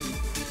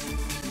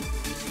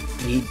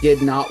he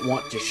did not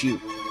want to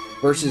shoot.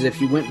 Versus if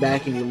you went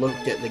back and you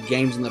looked at the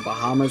games in the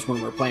Bahamas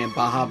when we're playing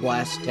Baja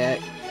Blast Tech,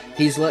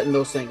 he's letting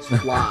those things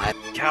fly.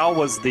 Cal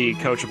was the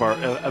coach of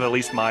at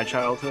least my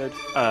childhood.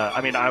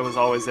 I mean, I was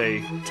always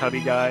a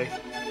tubby guy.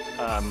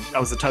 I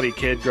was a tubby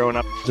kid growing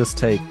up. Just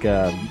take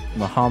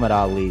Muhammad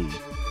Ali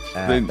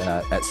Then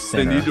at they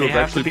center. need to They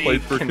have have to actually be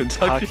played for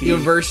Kentucky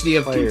University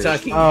of Players.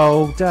 Kentucky.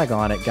 Oh,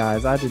 daggone it,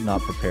 guys. I did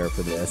not prepare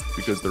for this.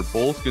 because they're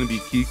both going to be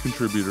key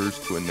contributors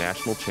to a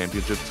national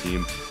championship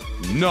team.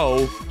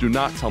 No, do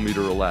not tell me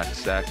to relax,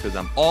 Sak, because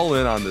I'm all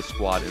in on this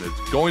squad and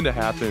it's going to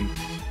happen.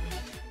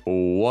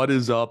 What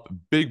is up,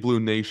 Big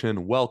Blue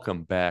Nation?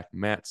 Welcome back.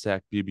 Matt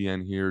Sak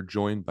BBN here,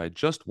 joined by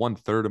just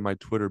 1/3 of my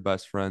Twitter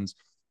best friends.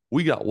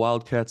 We got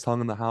Wildcats hung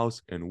in the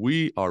house, and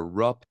we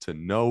are up to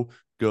no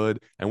good.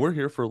 And we're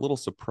here for a little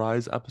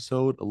surprise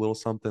episode, a little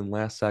something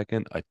last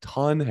second. A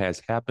ton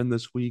has happened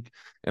this week,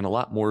 and a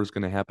lot more is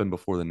going to happen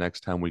before the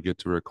next time we get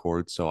to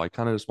record. So I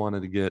kind of just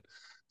wanted to get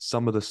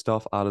some of the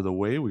stuff out of the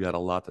way. We got a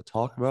lot to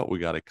talk about. We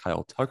got a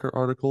Kyle Tucker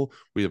article.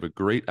 We have a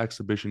great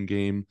exhibition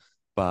game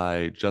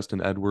by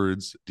Justin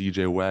Edwards,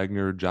 DJ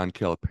Wagner, John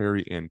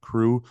Calipari, and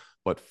crew.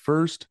 But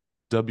first,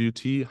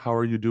 WT, how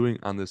are you doing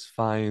on this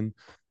fine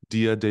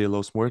Dia de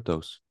los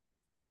Muertos?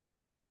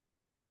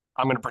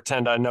 I'm going to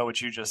pretend I know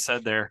what you just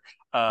said there.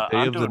 Day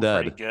I'm of the doing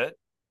pretty Dead. good.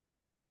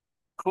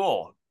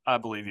 Cool. I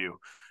believe you.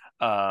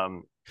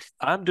 Um,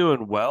 I'm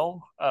doing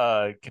well.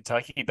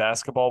 Kentucky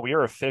basketball, we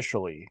are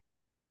officially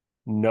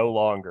no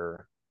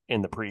longer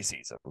in the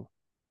preseason.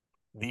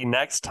 The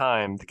next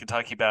time the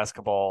Kentucky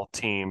basketball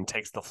team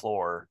takes the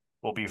floor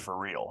will be for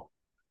real.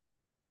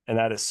 And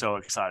that is so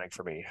exciting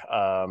for me.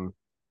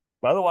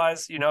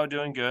 Otherwise,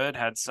 doing good.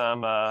 Had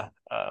some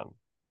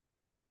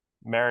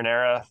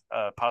marinara,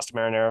 pasta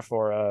marinara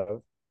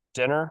for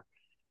dinner.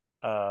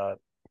 Uh,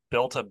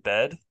 Built a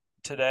bed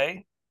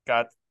today.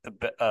 Got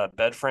the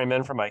bed frame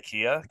in from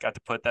IKEA. Got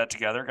to put that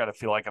together. Got to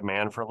feel like a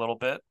man for a little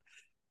bit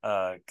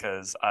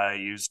because I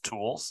use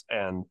tools,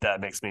 and that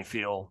makes me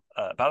feel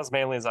about as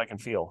manly as I can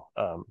feel.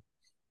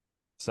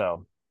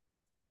 So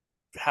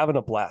having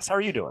a blast. How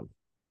are you doing?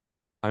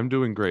 I'm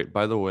doing great.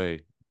 By the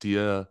way,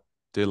 Dia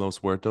de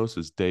los Muertos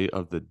is Day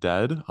of the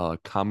Dead,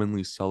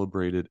 commonly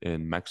celebrated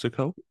in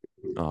Mexico,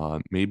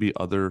 maybe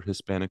other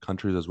Hispanic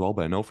countries as well,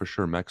 but I know for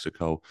sure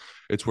Mexico.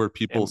 It's where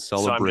people And so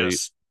I'm celebrate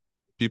just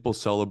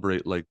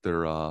like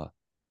their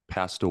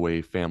passed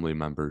away family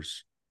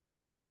members.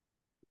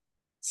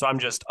 so I'm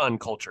just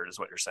uncultured, is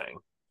what you're saying.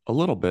 A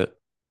little bit,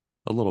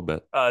 a little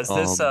bit. Is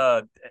this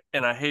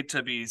and I hate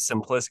to be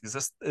simplistic,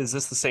 is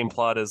this the same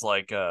plot as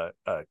like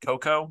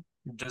Coco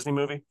Disney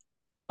movie?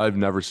 I've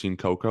never seen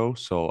Coco,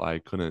 so I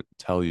couldn't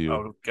tell you.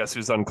 Oh, guess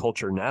who's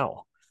uncultured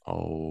now?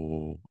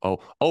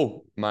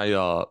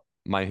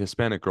 My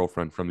Hispanic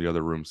girlfriend from the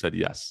other room said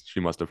yes. She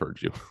must have heard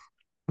you.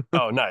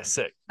 Oh, nice,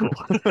 sick, cool.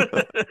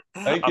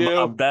 Thank I'm you.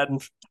 I'm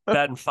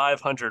batting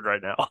 500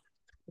 right now.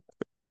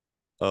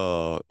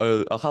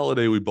 A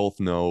holiday we both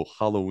know,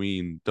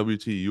 Halloween.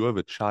 WT, you have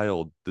a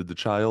child. Did the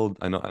child,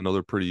 I know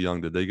they're pretty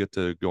young. Did they get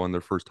to go on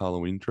their first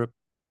Halloween trip?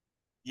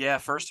 Yeah,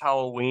 first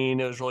Halloween,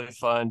 it was really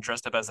fun.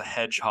 Dressed up as a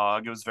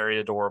hedgehog. It was very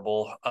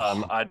adorable.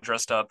 I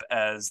dressed up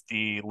as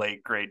the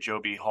late great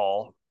Joby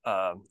Hall.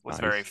 Was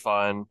very Nice.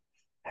 fun.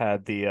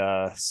 Had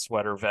the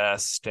sweater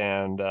vest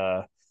and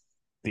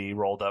the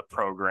rolled up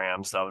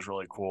program, so that was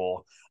really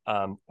cool.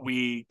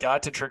 We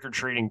got to trick or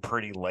treating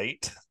pretty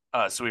late.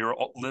 So we were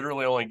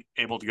literally only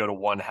able to go to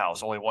one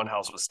house. Only one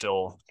house was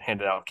still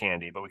handing out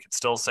candy, but we could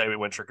still say we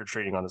went trick or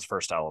treating on this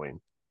first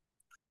Halloween.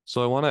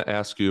 So I want to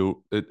ask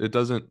you, it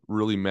doesn't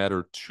really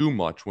matter too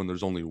much when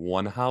there's only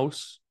one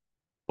house,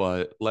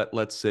 but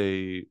let's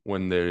say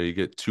when they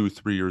get 2,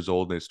 3 years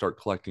old and they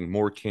start collecting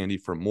more candy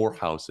from more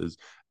houses.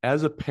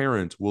 As a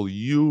parent, will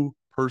you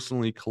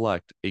personally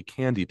collect a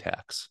candy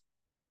tax?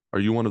 Are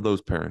you one of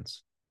those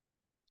parents?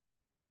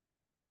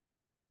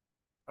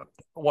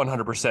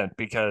 100%,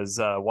 because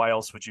why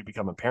else would you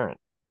become a parent?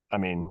 I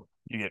mean,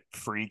 you get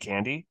free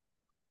candy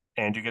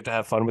and you get to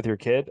have fun with your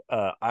kid.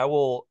 I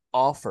will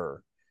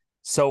offer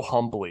so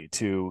humbly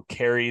to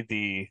carry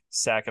the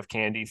sack of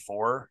candy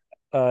for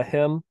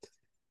him,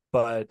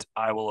 but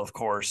he will, of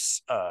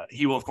course,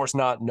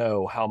 not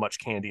know how much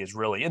candy is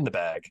really in the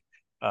bag,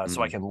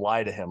 so I Mhm. can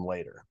lie to him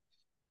later.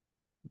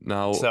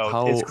 Now,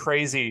 So it's how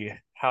crazy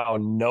how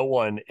no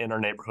one in our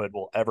neighborhood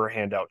will ever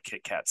hand out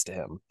Kit Kats to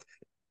him.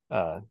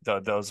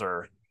 Those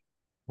are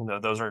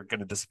going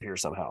to disappear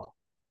somehow.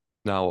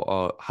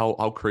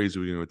 how crazy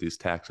are we getting with these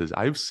taxes?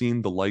 I've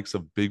seen the likes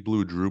of Big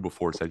Blue Drew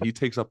before said he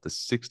takes up to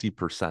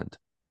 60%.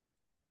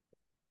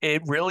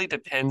 It really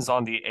depends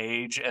on the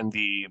age and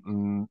the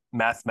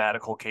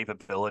mathematical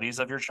capabilities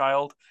of your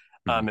child.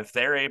 Mhm. If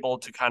they're able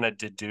to kind of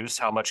deduce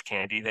how much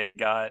candy they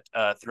got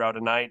throughout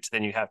a night,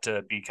 then you have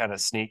to be kind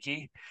of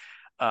sneaky.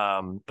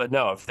 But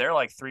no, if they're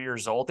like 3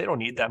 years old, they don't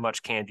need that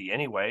much candy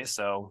anyway.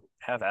 So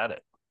have at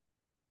it.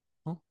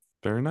 Oh,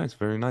 very nice,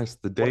 very nice.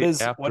 The What day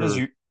is what is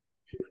after, you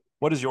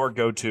what is your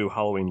go-to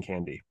Halloween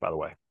candy, by the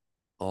way?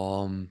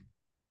 um,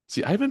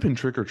 see, I haven't been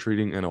trick or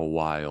treating in a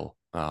while.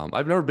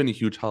 I've never been a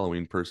huge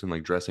Halloween person.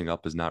 Like dressing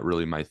up is not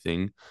really my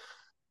thing.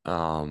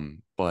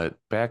 But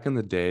back in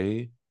the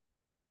day,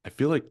 I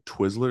feel like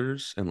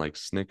Twizzlers and like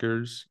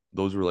Snickers,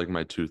 those were like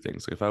my two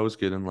things. Like if I was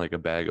getting like a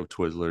bag of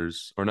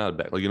Twizzlers, or not a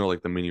bag, like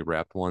like the mini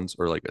wrapped ones,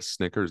 or like a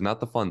Snickers,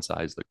 not the fun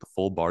size, like the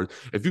full bar.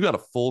 If you got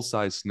a full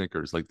size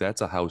Snickers, like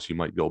that's a house you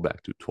might go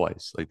back to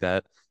twice. Like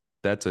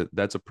that's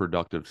a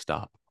productive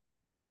stop.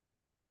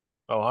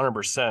 Oh,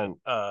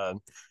 100%.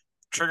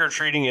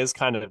 Trick-or-treating is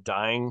kind of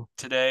dying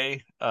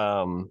today.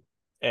 And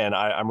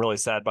I'm really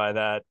sad by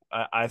that.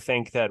 I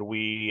think that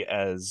we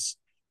as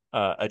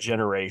a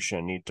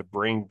generation need to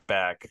bring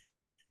back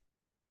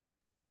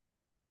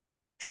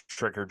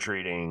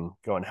trick-or-treating,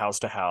 going house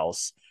to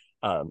house,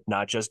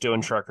 not just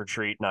doing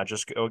trick-or-treat, not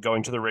just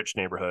going to the rich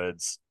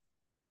neighborhoods.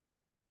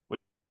 We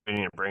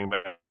need to bring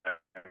back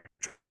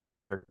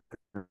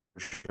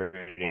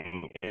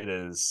trick-or-treating. It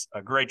is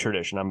a great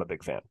tradition. I'm a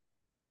big fan.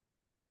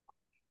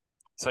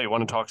 So you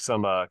want to talk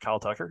some Kyle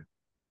Tucker?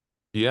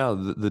 Yeah,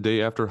 the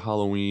day after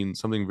Halloween,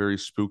 something very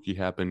spooky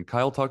happened.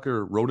 Kyle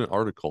Tucker wrote an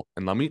article,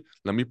 and let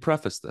me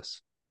preface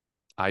this.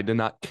 I did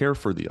not care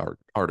for the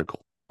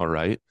article, all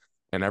right?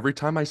 And every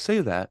time I say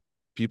that,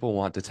 people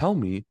want to tell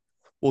me,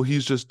 well,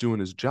 he's just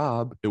doing his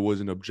job. It was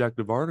an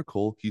objective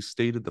article. He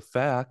stated the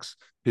facts.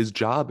 His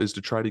job is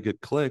to try to get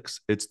clicks.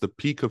 It's the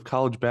peak of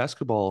college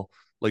basketball.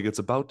 Like it's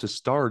about to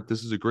start.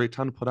 This is a great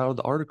time to put out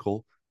the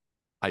article.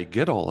 I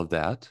get all of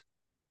that.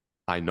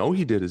 I know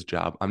he did his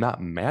job. I'm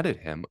not mad at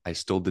him. I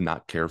still did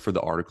not care for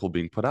the article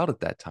being put out at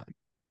that time.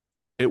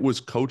 It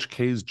was Coach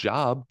K's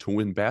job to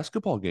win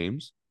basketball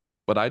games,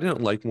 but I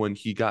didn't like when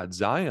he got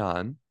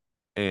Zion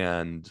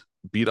and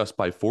beat us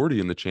by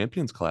 40 in the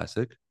Champions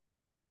Classic.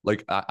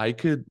 Like I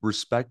could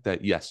respect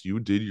that. Yes, you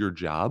did your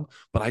job,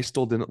 but I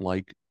still didn't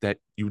like that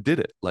you did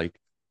it. Like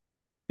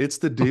it's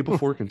the day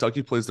before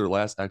Kentucky plays their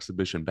last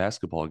exhibition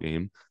basketball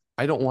game.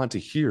 I don't want to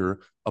hear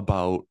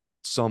about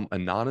some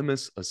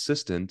anonymous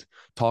assistant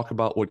talk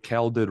about what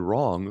Cal did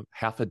wrong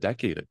half a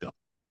decade ago.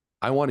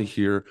 I want to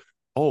hear,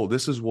 oh,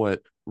 this is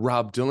what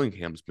Rob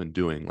Dillingham's been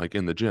doing, like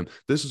in the gym.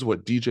 This is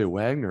what DJ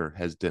Wagner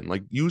has done.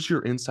 Like, use your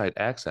inside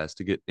access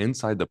to get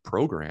inside the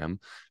program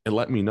and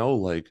let me know,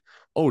 like,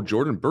 oh,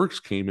 Jordan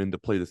Burks came in to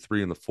play the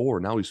 3 and the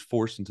 4. Now he's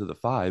forced into the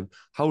 5.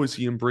 How is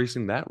he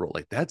embracing that role?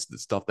 Like, that's the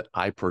stuff that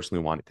I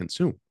personally want to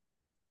consume.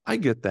 I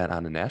get that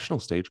on a national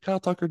stage. Kyle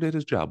Tucker did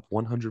his job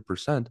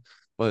 100%.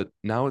 But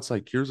now it's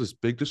like, here's this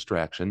big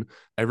distraction.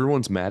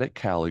 Everyone's mad at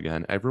Cal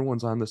again.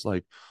 Everyone's on this,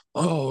 like,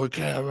 oh,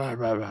 okay, rah,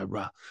 rah, rah,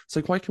 rah. It's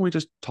like, why can't we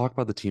just talk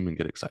about the team and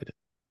get excited?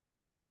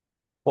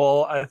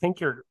 Well, I think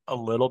you're a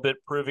little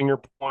bit proving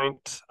your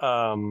point.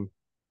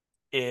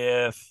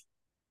 If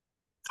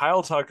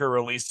Kyle Tucker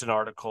released an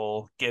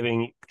article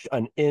giving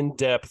an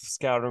in-depth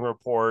scouting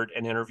report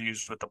and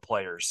interviews with the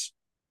players,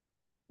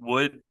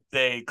 would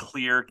they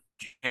clear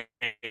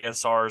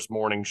KSR's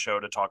morning show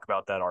to talk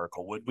about that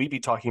article? Would we be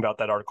talking about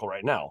that article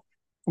right now?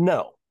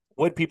 No.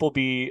 Would people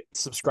be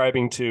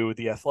subscribing to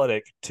The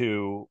Athletic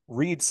to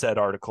read said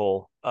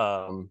article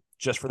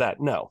just for that?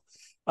 No.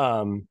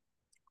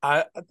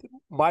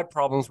 My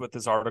problems with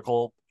this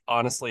article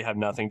honestly have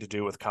nothing to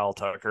do with Kyle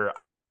Tucker.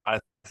 I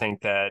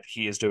think that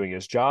he is doing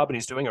his job and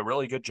he's doing a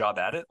really good job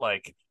at it.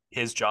 Like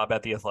his job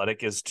at The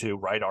Athletic is to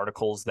write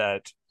articles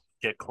that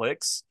get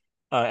clicks.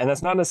 And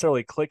that's not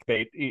necessarily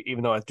clickbait,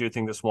 even though I do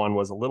think this one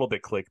was a little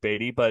bit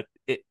clickbaity, but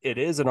it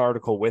is an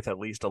article with at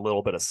least a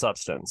little bit of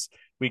substance.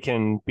 We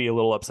can be a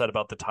little upset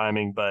about the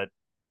timing, but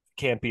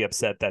can't be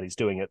upset that he's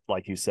doing it,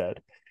 like you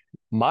said.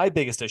 My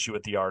biggest issue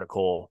with the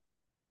article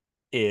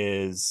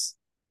is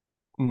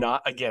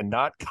not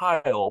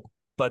Kyle,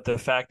 but the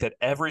fact that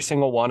every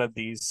single one of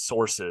these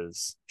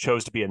sources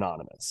chose to be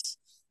anonymous.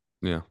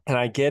 Yeah. And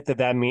I get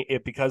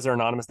that because they're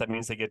anonymous, that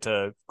means they get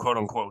to quote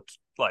unquote,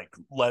 like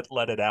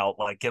let it out,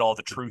 like get all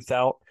the truth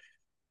out.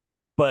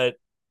 But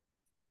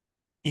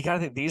you got to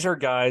think these are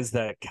guys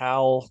that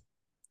Cal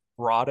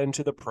brought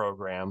into the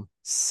program,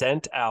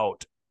 sent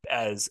out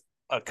as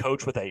a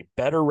coach with a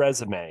better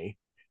resume,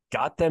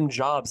 got them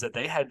jobs that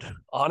they had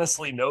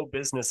honestly no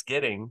business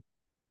getting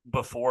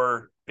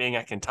before being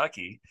at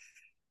Kentucky.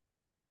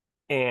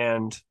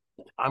 And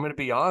I'm going to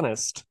be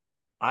honest,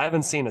 I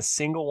haven't seen a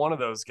single one of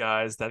those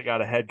guys that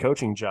got a head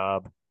coaching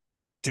job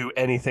do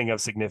anything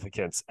of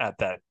significance at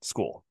that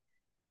school.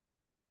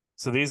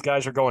 So these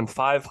guys are going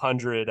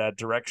 500 at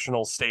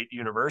Directional State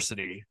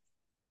University,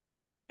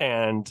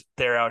 and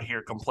they're out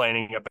here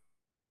complaining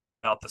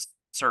about the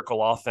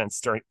circle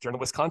offense during the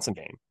Wisconsin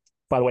game.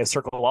 By the way, a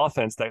circle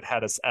offense that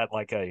had us at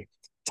like a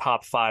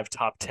top 5,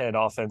 top 10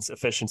 offense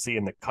efficiency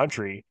in the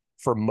country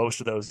for most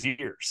of those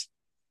years.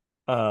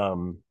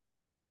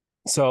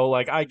 So,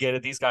 like, I get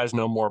it. These guys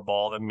know more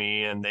ball than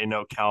me, and they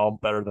know Cal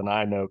better than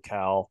I know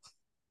Cal.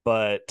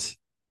 But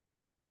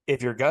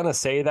if you're going to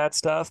say that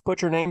stuff,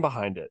 put your name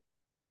behind it.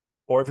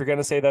 Or if you're going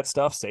to say that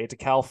stuff, say it to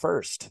Cal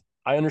first.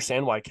 I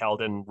understand why Cal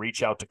didn't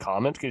reach out to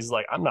comment, because he's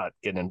like, I'm not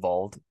getting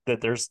involved. That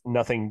there's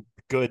nothing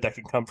good that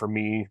can come from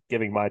me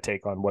giving my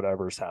take on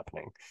whatever's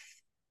happening.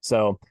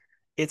 So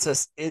it's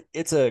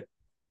a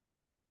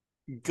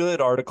good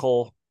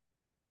article.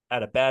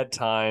 at a bad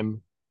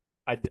time.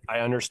 I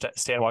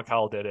understand why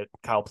Kyle did it.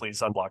 Kyle, please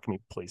unblock me,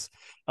 please.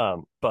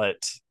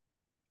 But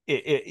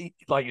it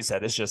like you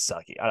said, it's just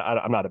sucky.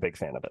 I'm not a big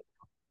fan of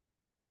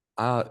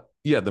it.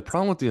 Yeah, the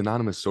problem with the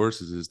anonymous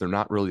sources is they're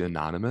not really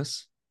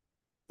anonymous.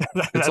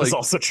 It's That is like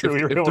also true.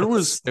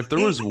 if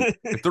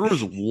there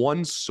was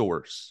one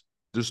source,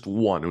 just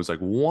one, it was like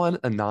one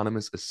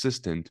anonymous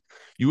assistant,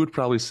 you would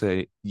probably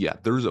say, yeah,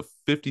 there's a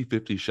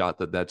 50-50 shot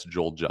that that's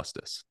Joel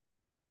Justice.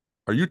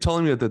 Are you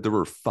telling me that there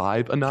were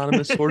 5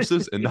 anonymous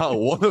sources and not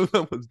one of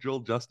them was Joel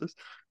Justice?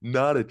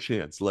 Not a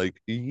chance.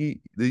 Like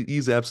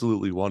he's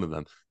absolutely one of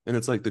them. And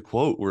it's like the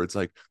quote where it's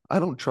like, I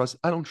don't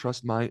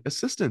trust my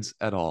assistants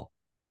at all.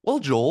 Well,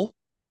 Joel,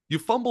 you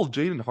fumbled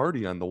Jaden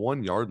Hardy on the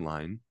 1-yard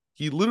line.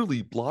 He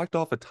literally blocked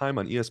off a time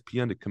on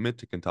ESPN to commit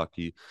to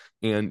Kentucky,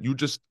 and you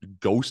just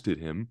ghosted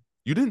him.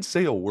 You didn't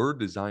say a word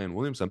to Zion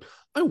Williamson.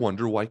 I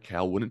wonder why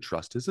Cal wouldn't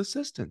trust his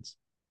assistants.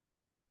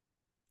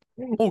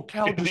 Oh,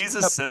 Cal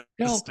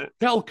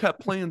kept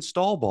playing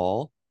stall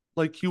ball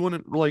like he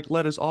wouldn't like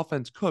let his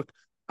offense cook.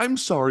 I'm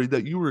sorry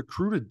that you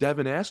recruited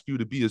Devin Askew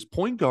to be his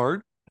point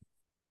guard.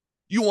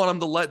 You want him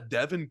to let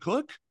Devin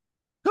cook?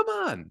 Come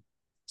on.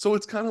 So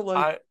it's kind of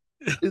like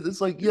it's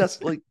like,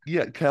 yes, like,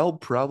 yeah, Cal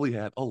probably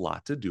had a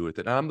lot to do with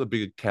it. And I'm the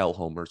big Cal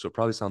homer, so it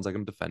probably sounds like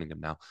I'm defending him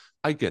now.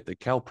 I get that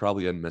Cal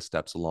probably had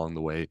missteps along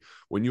the way.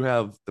 When you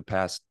have the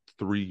past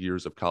 3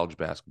 years of college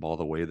basketball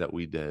the way that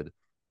we did,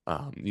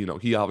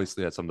 he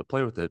obviously had something to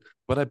play with it,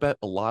 but I bet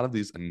a lot of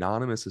these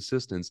anonymous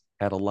assistants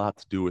had a lot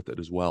to do with it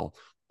as well.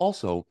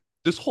 Also,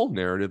 this whole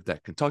narrative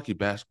that Kentucky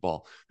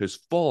basketball has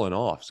fallen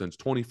off since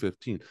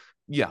 2015.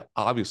 Yeah,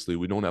 obviously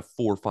we don't have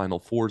 4 Final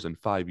Fours in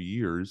 5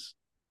 years,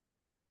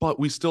 but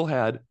we still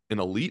had an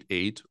Elite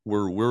 8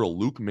 where we're a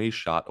Luke May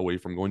shot away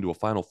from going to a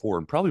Final Four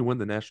and probably win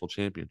the national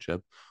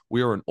championship.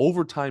 We are an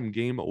overtime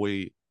game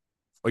away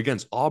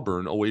against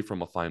Auburn away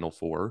from a Final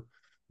Four.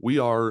 We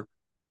are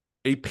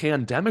a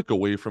pandemic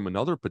away from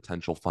another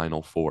potential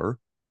Final Four,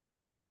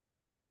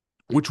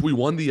 which we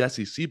won the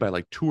SEC by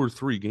like 2 or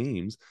 3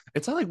 games.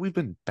 It's not like we've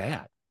been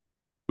bad.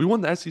 We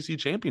won the SEC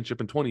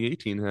championship in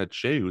 2018 and had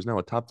Shea, who's now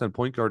a top 10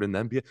 point guard in the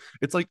NBA.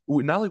 It's like,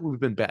 not like we've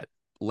been bad.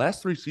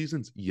 Last 3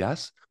 seasons,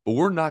 yes, but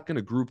we're not going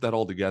to group that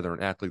all together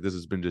and act like this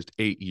has been just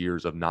 8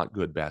 years of not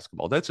good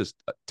basketball. That's just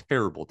a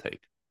terrible take.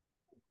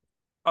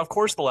 Of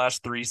course, the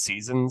last 3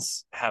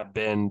 seasons have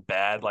been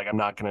bad. Like, I'm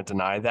not going to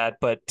deny that.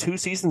 But 2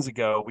 seasons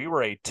ago, we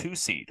were a 2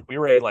 seed. We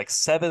were a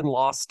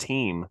 7-loss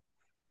team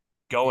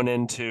going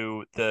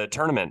into the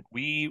tournament.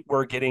 We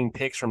were getting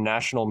picks from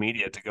national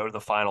media to go to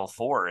the Final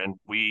Four, and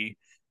we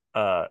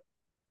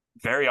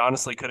very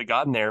honestly could have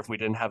gotten there if we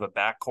didn't have a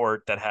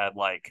backcourt that had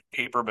like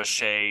paper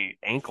mache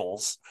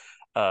ankles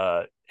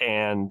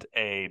and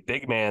a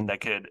big man that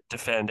could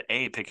defend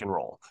a pick and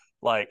roll.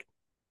 Like,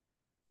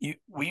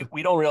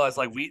 we don't realize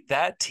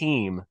that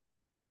team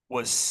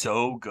was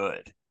so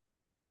good,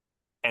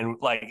 and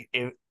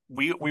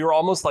we were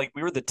almost like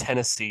we were the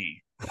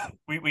Tennessee.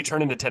 we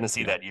turned into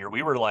Tennessee that year.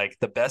 We were like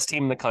the best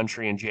team in the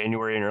country in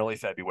January and early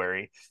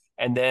February,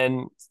 and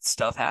then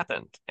stuff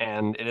happened,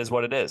 and it is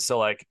what it is. So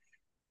like,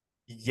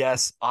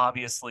 yes,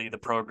 obviously the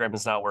program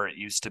is not where it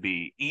used to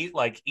be.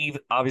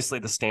 Obviously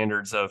the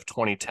standards of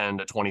 2010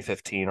 to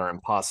 2015 are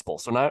impossible.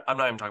 So I'm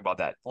not even talking about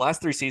that. The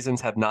last 3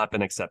 seasons have not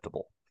been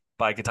acceptable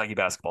by Kentucky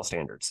basketball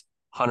standards.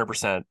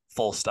 100%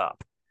 full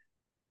stop.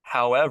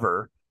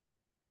 However,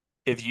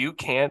 if you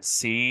can't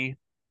see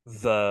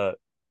the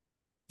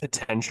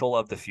potential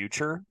of the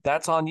future,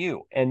 that's on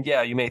you. And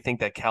yeah, you may think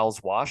that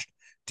Cal's washed.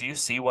 Do you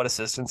see what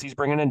assistants he's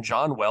bringing in?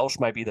 John Welsh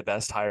might be the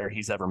best hire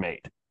he's ever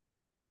made.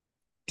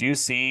 Do you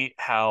see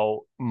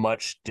how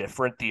much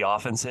different the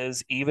offense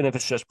is, even if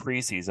it's just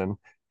preseason?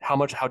 How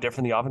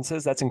different the offense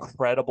is? That's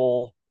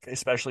incredible,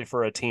 especially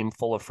for a team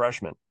full of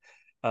freshmen.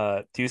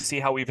 Do you see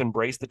how we've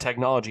embraced the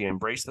technology,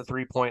 embraced the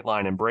 3-point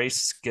line,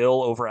 embraced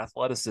skill over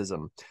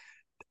athleticism,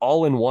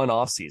 all in one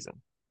offseason?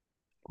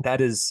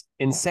 That is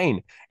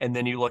insane. And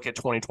then you look at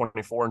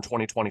 2024 and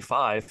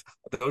 2025,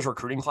 those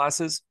recruiting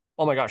classes.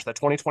 Oh my gosh, that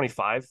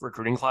 2025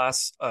 recruiting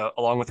class,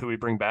 along with who we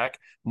bring back,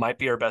 might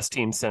be our best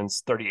team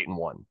since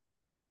 38-1.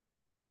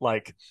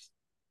 Like,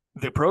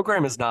 the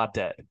program is not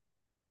dead.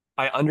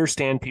 I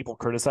understand people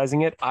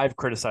criticizing it. I've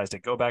criticized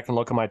it. Go back and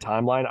look at my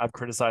timeline. I've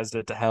criticized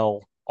it to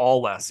hell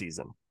all last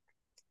season.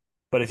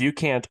 But if you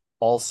can't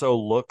also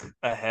look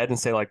ahead and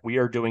say, like, we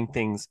are doing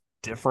things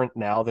different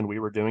now than we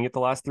were doing it the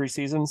last 3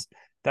 seasons,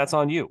 that's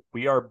on you.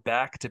 We are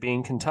back to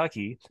being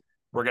Kentucky.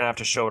 We're going to have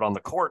to show it on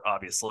the court,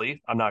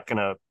 obviously. I'm not going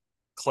to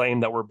claim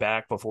that we're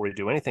back before we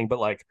do anything, but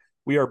like,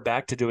 we are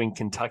back to doing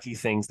Kentucky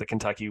things the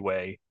Kentucky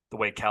way, the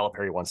way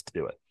Calipari wants to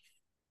do it.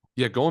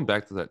 Yeah, going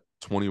back to that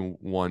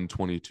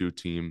 21-22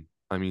 team,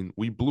 I mean,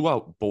 we blew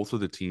out both of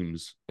the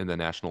teams in the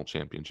national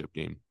championship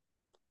game.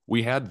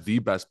 We had the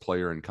best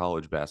player in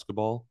college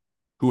basketball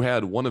who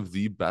had one of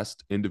the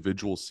best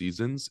individual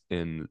seasons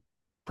in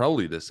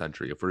probably this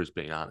century, if we're just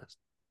being honest.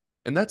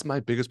 And that's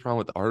my biggest problem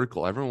with the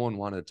article. Everyone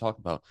wanted to talk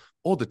about,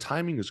 oh, the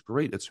timing is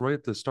great. It's right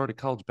at the start of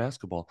college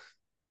basketball.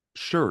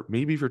 Sure,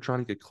 maybe if you're trying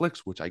to get clicks,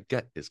 which I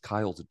get is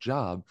Kyle's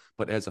job,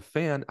 but as a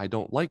fan, I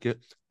don't like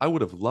it. I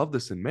would have loved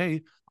this in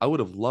May. I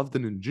would have loved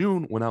it in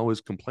June when I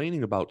was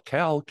complaining about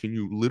Cal. Can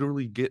you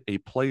literally get a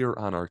player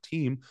on our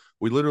team?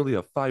 We literally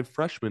have 5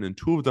 freshmen and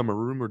 2 of them are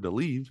rumored to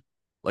leave.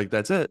 Like,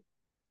 that's it.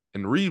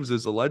 And Reeves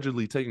is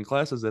allegedly taking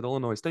classes at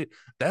Illinois State.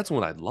 That's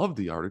when I'd love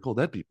the article.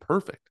 That'd be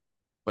perfect.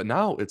 But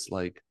now it's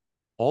like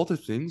all the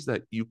things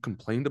that you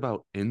complained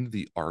about in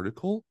the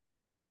article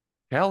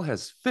Cal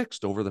has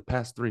fixed over the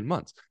past 3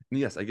 months. And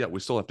yes, I get we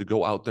still have to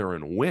go out there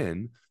and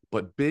win,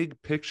 but big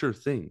picture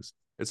things.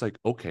 It's like,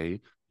 okay,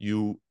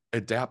 you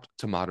adapt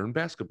to modern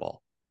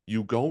basketball.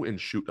 You go and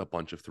shoot a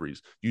bunch of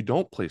threes. You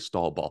don't play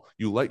stall ball.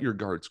 You let your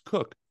guards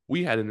cook.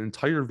 We had an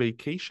entire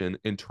vacation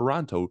in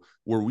Toronto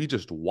where we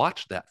just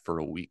watched that for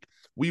a week.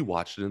 We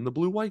watched it in the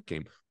blue white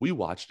game. We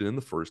watched it in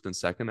the first and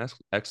second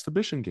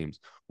exhibition games.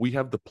 We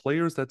have the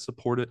players that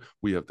support it.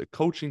 We have the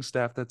coaching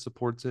staff that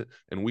supports it.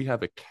 And we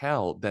have a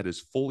Cal that is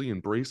fully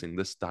embracing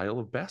this style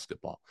of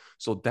basketball.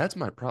 So that's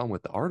my problem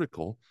with the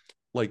article.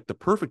 Like, the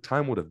perfect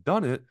time would have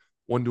done it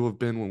one to have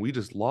been when we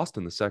just lost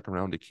in the second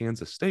round to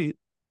Kansas State,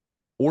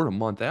 or a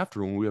month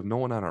after when we have no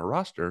one on our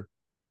roster.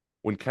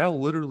 When Cal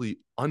literally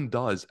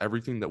undoes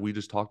everything that we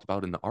just talked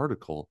about in the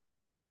article,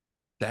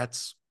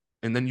 that's,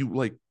 and then you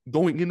like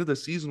going into the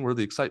season where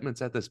the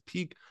excitement's at this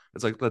peak,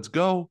 it's like, let's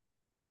go.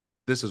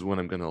 This is when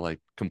I'm going to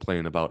like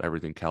complain about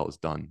everything Cal has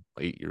done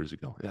 8 years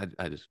ago.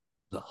 I just,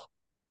 ugh.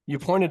 You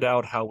pointed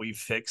out how we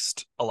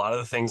fixed a lot of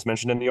the things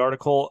mentioned in the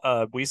article.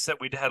 We said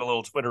we'd had a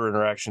little Twitter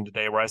interaction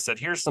today where I said,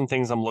 here's some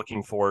things I'm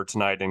looking for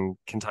tonight in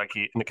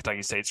the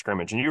Kentucky State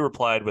scrimmage. And you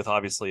replied with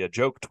obviously a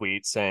joke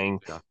tweet saying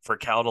for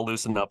Cal to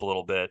loosen up a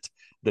little bit,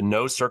 the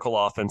no circle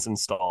offense and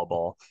stall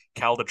ball,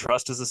 Cal to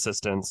trust his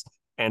assistants,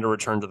 and a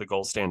return to the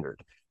gold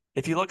standard.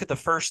 If you look at the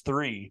first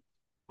three,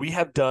 we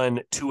have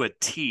done to a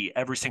T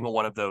every single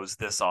one of those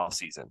this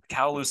offseason.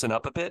 Cal loosen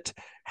up a bit.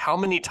 How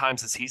many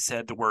times has he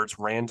said the words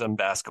random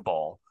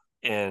basketball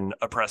in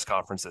a press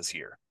conference this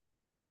year?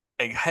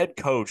 A head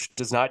coach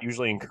does not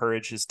usually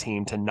encourage his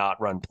team to not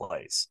run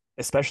plays,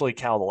 especially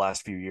Cal the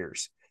last few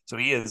years. So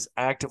he is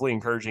actively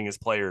encouraging his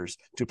players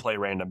to play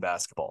random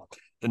basketball.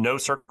 The no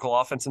circle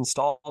offense and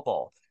stall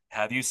ball.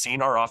 Have you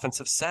seen our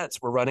offensive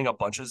sets? We're running a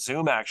bunch of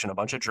zoom action, a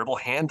bunch of dribble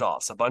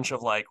handoffs, a bunch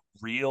of like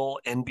real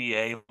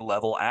NBA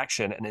level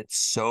action. And it's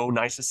so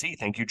nice to see.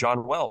 Thank you,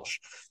 John Welsh.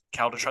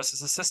 Cal to trust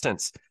his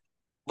assistants.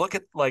 Look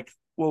at like,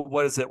 well,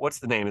 what is it? What's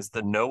the name? Is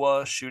the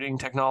Noah shooting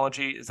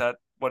technology? Is that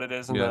what it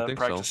is in the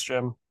practice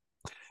gym?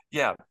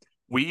 Yeah.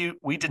 We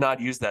did not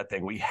use that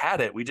thing. We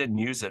had it. We didn't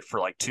use it for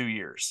like 2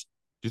 years.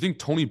 Do you think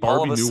Tony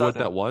Barbie knew what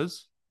that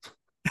was?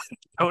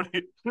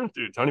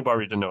 Tony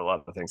Barbie didn't know a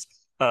lot of things.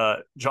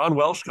 John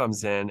Welsh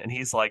comes in and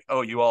he's like,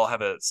 oh, you all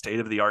have a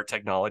state-of-the-art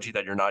technology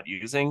that you're not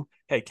using.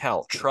 Hey,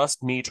 Cal,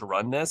 trust me to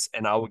run this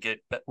and I will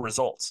get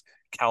results.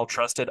 Cal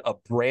trusted a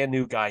brand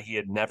new guy he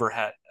had never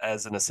had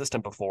as an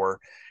assistant before.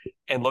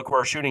 And look where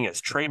our shooting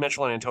is. Trey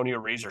Mitchell and Antonio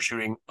Reeves are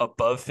shooting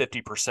above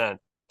 50%,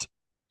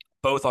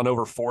 both on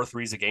over 4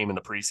 threes a game in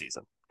the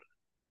preseason.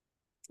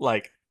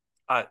 Like,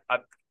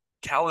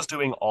 Cal is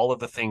doing all of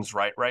the things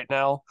right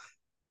now.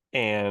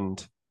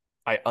 And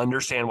I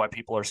understand why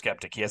people are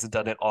skeptic. He hasn't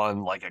done it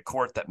on like a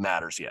court that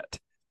matters yet.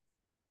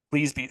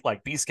 Please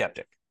be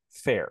skeptic,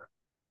 fair,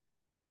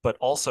 but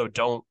also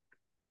don't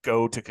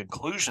go to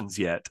conclusions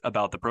yet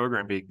about the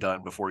program being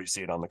done before you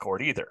see it on the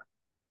court either.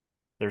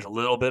 There's a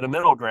little bit of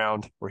middle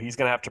ground where he's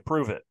going to have to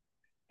prove it.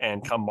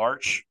 And come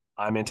March,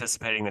 I'm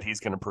anticipating that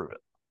he's going to prove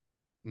it.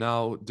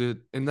 Now,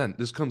 and then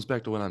this comes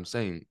back to what I'm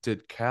saying.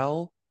 Did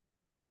Cal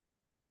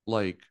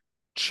like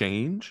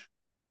change,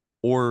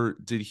 or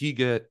did he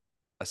get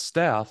a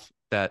staff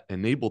that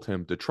enabled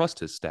him to trust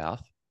his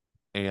staff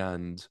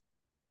and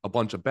a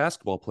bunch of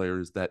basketball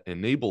players that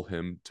enable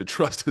him to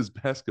trust his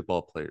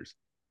basketball players?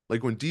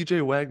 Like when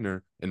DJ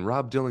Wagner and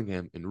Rob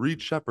Dillingham and Reed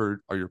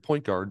Shepard are your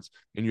point guards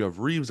and you have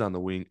Reeves on the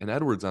wing and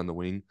Edwards on the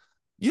wing,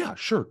 yeah,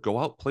 sure, go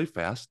out, play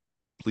fast.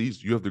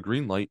 Please, you have the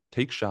green light,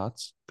 take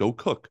shots, go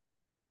cook.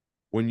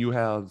 When you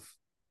have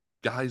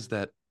guys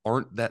that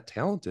aren't that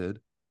talented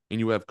and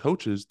you have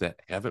coaches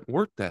that haven't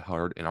worked that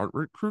hard and aren't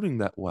recruiting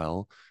that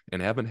well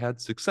and haven't had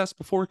success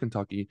before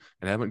Kentucky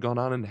and haven't gone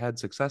on and had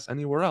success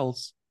anywhere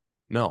else,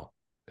 no,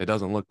 it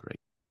doesn't look great.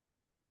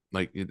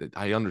 Like,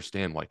 I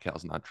understand why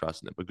Cal's not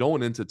trusting it, but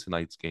going into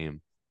tonight's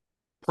game,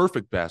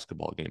 perfect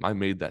basketball game. I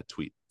made that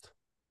tweet.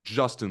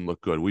 Justin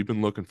looked good. We've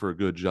been looking for a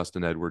good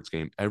Justin Edwards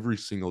game every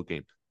single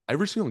game.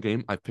 Every single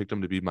game, I picked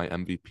him to be my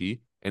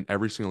MVP, and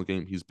every single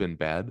game he's been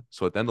bad.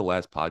 So at the end of the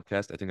last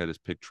podcast, I think I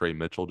just picked Trey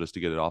Mitchell just to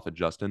get it off of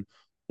Justin.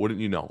 Wouldn't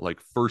you know,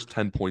 like first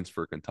 10 points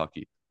for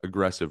Kentucky,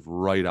 aggressive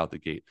right out the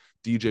gate.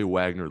 DJ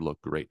Wagner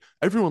looked great.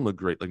 Everyone looked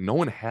great. Like no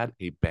one had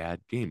a bad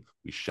game.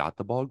 We shot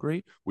the ball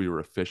great. We were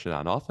efficient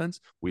on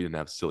offense. We didn't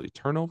have silly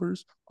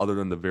turnovers other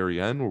than the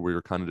very end where we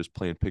were kind of just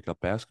playing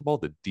pickup basketball.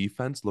 The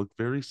defense looked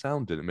very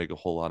sound. Didn't make a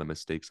whole lot of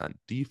mistakes on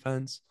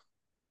defense.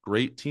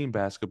 Great team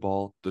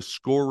basketball. The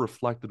score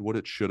reflected what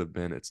it should have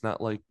been. It's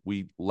not like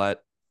we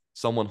let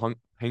someone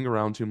hang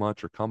around too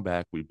much or come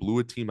back. We blew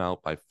a team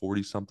out by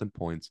 40-something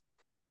points.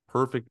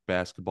 perfect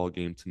basketball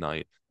game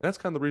tonight. And that's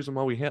kind of the reason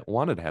why we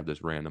wanted to have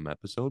this random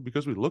episode,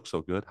 because we look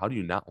so good. How do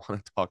you not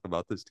want to talk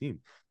about this team?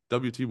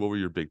 WT, what were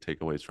your big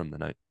takeaways from the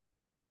night?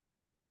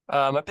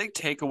 My big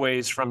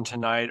takeaways from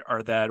tonight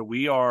are that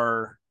we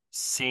are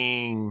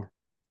seeing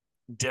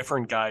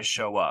different guys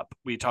show up.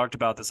 We talked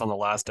about this on the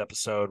last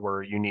episode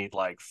where you need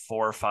like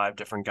 4 or 5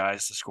 different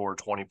guys to score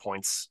 20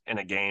 points in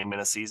a game in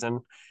a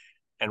season.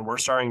 And we're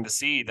starting to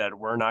see that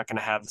we're not going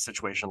to have the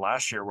situation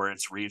last year where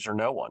it's Reeves or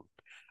no one.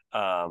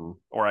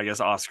 Or I guess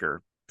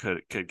Oscar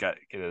could get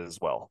it as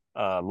well.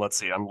 Let's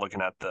see. I'm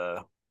looking at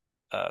the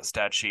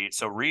stat sheet.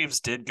 So Reeves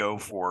did go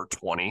for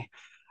 20.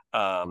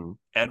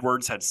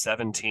 Edwards had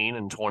 17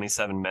 in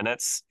 27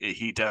 minutes.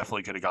 He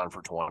definitely could have gone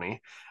for 20.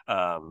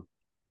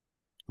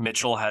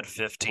 Mitchell had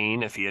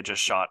 15. If he had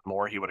just shot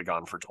more, he would have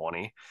gone for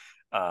 20.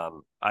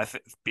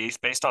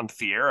 Based on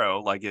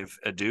Fierro, like if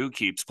Adu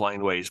keeps playing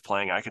the way he's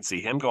playing, I could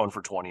see him going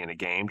for 20 in a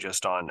game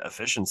just on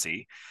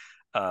efficiency.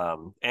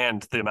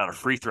 And the amount of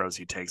free throws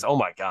he takes. Oh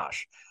my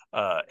gosh.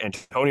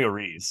 Antonio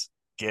Reeves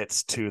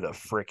gets to the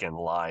freaking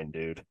line,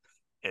 dude.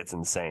 It's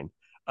insane.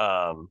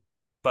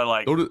 But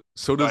like,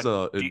 so does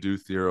Adu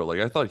Thiero.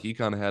 Like I thought he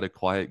kind of had a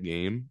quiet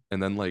game,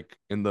 and then like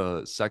in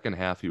the second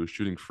half he was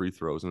shooting free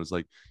throws, and it was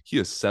like he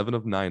has 7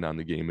 of 9 on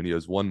the game, and he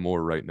has 1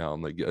 more right now.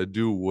 I'm like,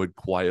 Adu would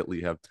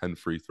quietly have 10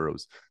 free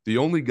throws. The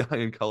only guy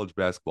in college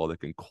basketball that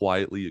can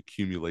quietly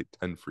accumulate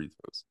 10 free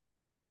throws.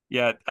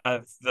 Yeah,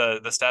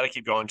 the stat I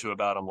keep going to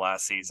about him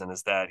last season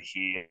is that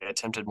he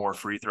attempted more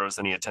free throws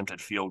than he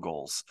attempted field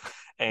goals.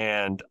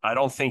 And I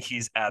don't think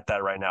he's at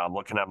that right now. I'm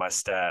looking at my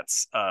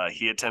stats.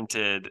 He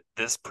attempted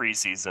this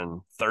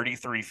preseason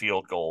 33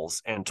 field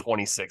goals and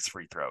 26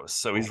 free throws.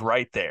 So he's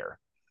right there.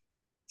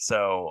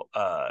 So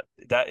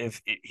that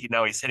if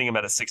now he's hitting him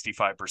at a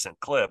 65%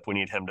 clip, we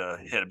need him to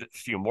hit a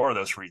few more of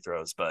those free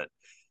throws. But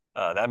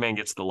that man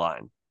gets the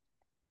line.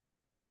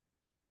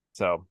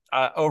 So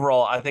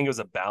overall, I think it was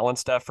a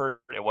balanced effort.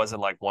 It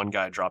wasn't like one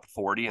guy dropped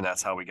 40 and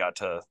that's how we got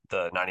to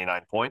the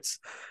 99 points.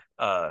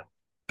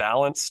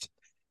 Balanced.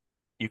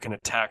 You can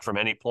attack from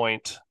any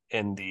point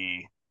in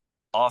the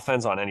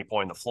offense on any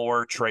point in the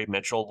floor. Trey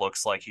Mitchell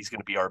looks like he's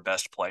going to be our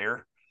best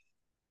player.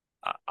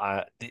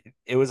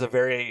 It was a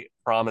very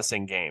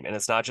promising game. And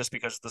it's not just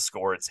because of the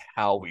score. It's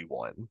how we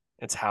won.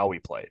 It's how we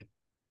played.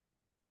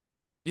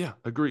 Yeah,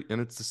 agree.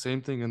 And it's the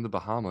same thing in the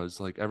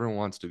Bahamas. Like everyone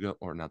wants to go,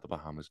 or not the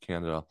Bahamas,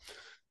 Canada.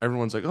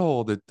 Everyone's like,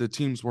 oh, the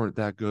teams weren't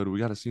that good. We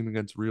got to see them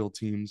against real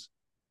teams.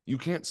 You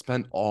can't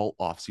spend all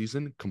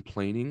offseason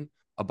complaining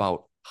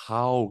about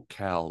how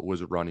Cal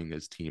was running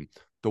his team,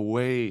 the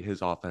way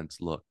his offense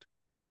looked.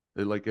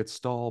 It's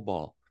stall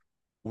ball.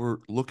 We're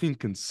looking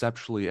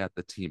conceptually at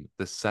the team,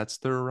 the sets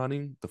they're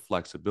running, the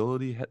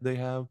flexibility they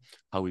have,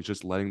 how he's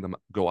just letting them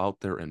go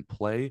out there and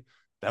play.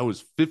 That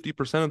was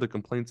 50% of the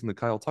complaints in the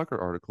Kyle Tucker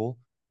article,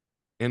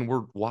 and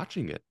we're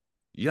watching it.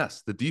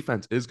 Yes, the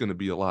defense is going to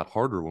be a lot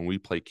harder when we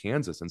play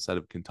Kansas instead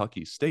of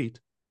Kentucky State.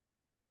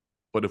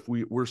 But if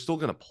we're still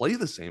going to play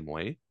the same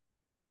way,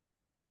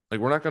 like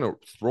we're not going to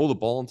throw the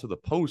ball into the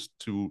post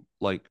to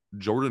like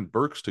Jordan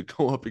Burks to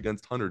go up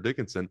against Hunter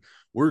Dickinson.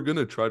 We're going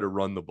to try to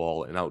run the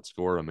ball and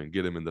outscore him and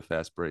get him in the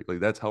fast break.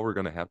 Like that's how we're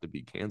going to have to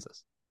beat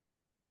Kansas.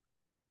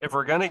 If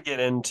we're going to get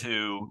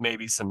into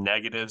maybe some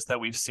negatives that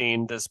we've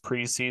seen this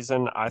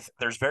preseason,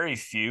 there's very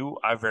few.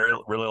 I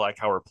really like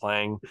how we're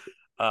playing.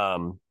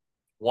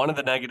 One of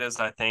the negatives,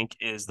 I think,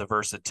 is the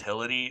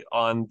versatility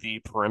on the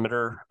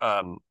perimeter.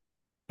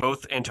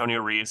 Both Antonio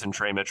Reeves and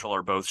Trey Mitchell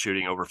are both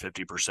shooting over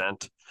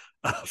 50%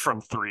 from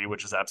 3,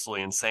 which is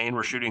absolutely insane.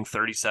 We're shooting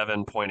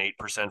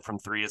 37.8% from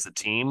 3 as a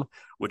team,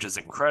 which is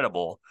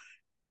incredible.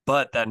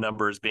 But that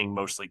number is being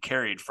mostly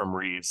carried from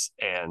Reeves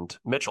and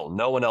Mitchell.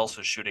 No one else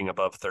is shooting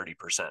above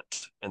 30%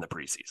 in the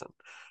preseason.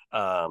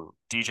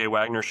 DJ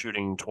Wagner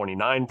shooting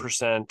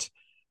 29%.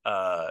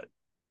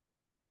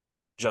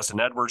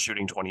 Justin Edwards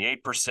shooting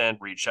 28%,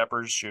 Reed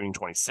Shepard shooting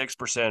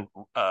 26%,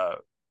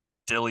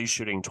 Dilly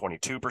shooting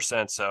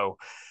 22%. So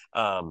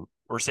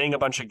we're seeing a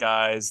bunch of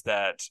guys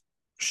that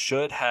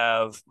should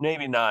have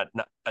maybe not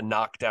a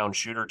knockdown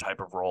shooter type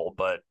of role,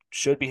 but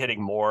should be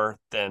hitting more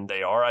than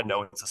they are. I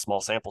know it's a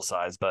small sample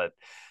size, but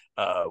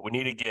we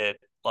need to get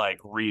like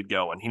Reed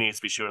going. He needs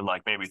to be shooting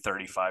like maybe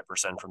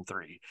 35% from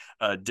 3.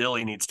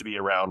 Dilly needs to be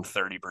around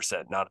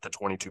 30%, not at the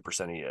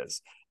 22% he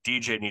is.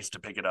 DJ needs to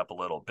pick it up a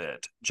little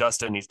bit.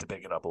 Justin needs to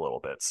pick it up a little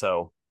bit.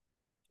 So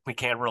we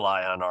can't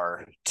rely on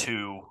our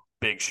 2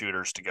 big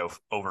shooters to go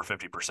over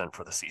 50%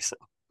 for the season.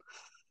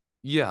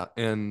 Yeah,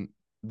 and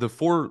the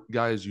 4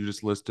 guys you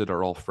just listed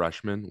are all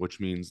freshmen, which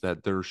means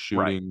that they're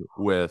shooting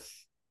with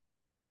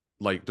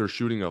like they're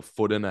shooting a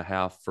foot and a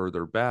half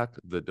further back.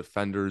 The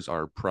defenders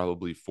are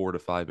probably 4 to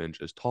 5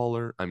 inches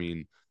taller. I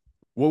mean,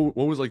 what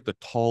was like the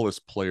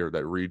tallest player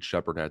that Reed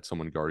Shepard had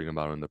someone guarding him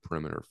out on the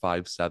perimeter?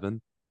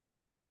 5'7"?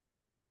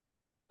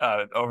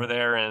 Over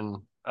there in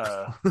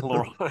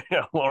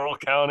Laurel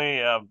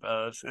County.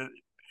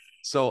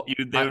 So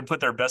they would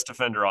put their best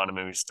defender on him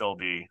and we'd still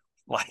be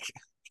like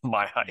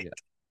my height. Yeah.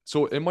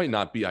 So it might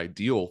not be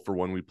ideal for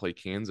when we play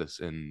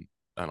Kansas in,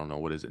 I don't know,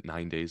 what is it,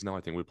 9 days now?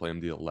 I think we play them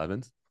the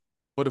 11th.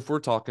 But if we're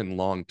talking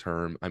long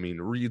term, I mean,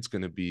 Reed's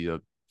going to be a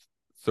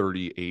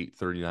 38,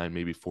 39,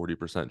 maybe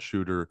 40%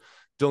 shooter.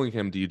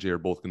 Dillingham, DJ are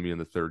both going to be in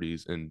the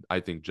 30s, and I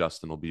think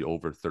Justin will be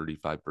over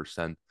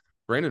 35%.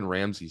 Brandon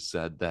Ramsey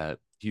said that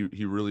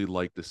he really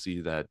liked to see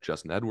that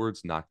Justin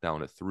Edwards knocked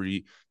down a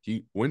three.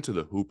 He went to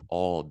the hoop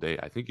all day.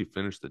 I think he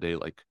finished the day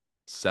like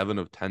 7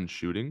 of 10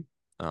 shooting.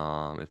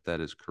 If that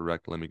is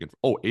correct, let me get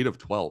 8 of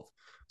 12.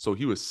 So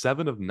he was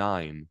 7 of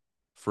 9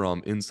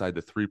 from inside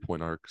the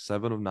 3-point arc,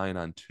 7 of 9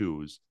 on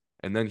twos.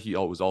 And then he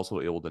was also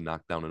able to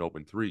knock down an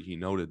open three. He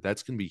noted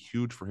that's going to be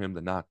huge for him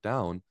to knock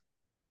down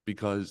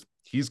because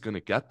he's going to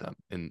get them.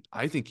 And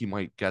I think he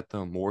might get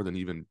them more than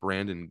even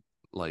Brandon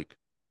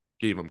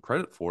gave him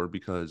credit for,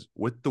 because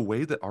with the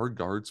way that our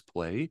guards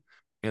play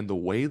and the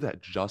way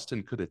that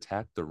Justin could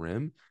attack the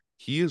rim,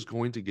 he is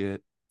going to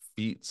get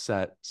feet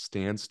set,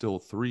 standstill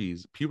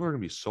threes. People are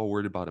going to be so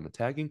worried about him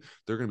attacking.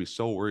 They're going to be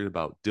so worried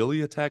about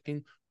Dilly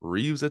attacking,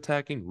 Reeves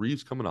attacking,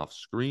 Reeves coming off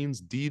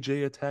screens,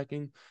 DJ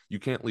attacking. You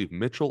can't leave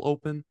Mitchell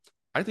open.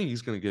 I think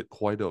he's going to get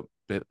quite a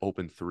bit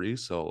open three.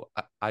 So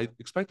I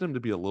expect him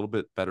to be a little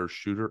bit better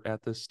shooter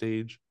at this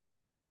stage.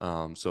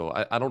 So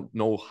I don't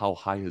know how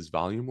high his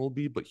volume will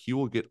be, but he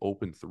will get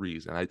open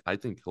threes. And I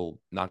think he'll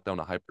knock down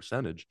a high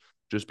percentage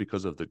just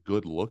because of the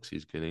good looks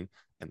he's getting.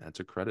 And that's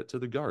a credit to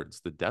the guards,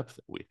 the depth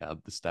that we have,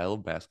 the style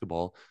of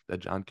basketball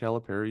that John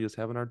Calipari is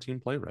having our team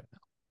play right now.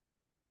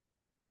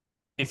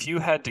 If you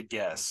had to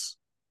guess,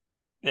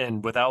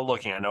 and without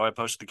looking, I know I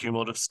posted the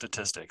cumulative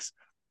statistics,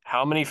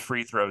 how many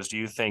free throws do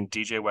you think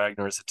DJ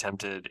Wagner has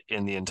attempted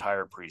in the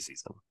entire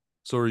preseason?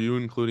 So are you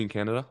including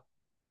Canada?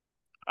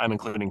 I'm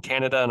including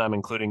Canada, and I'm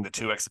including the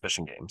 2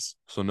 exhibition games.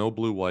 So no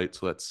blue-white.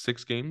 So that's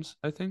 6 games,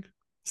 I think.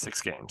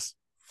 6 games.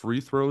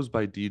 Free throws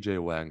by DJ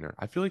Wagner.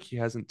 I feel like he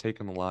hasn't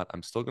taken a lot.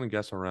 I'm still going to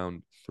guess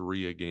around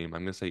 3 a game.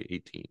 I'm going to say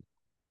 18.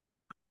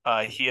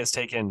 He has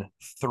taken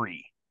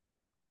 3.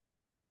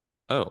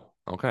 Oh,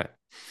 okay.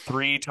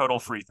 3 total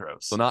free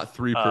throws. So not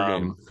 3 per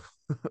game.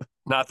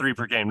 Not 3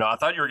 per game. No, I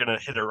thought you were going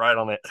to hit it right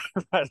on it,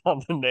 right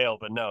on the nail,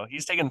 but no,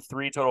 he's taken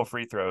 3 total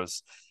free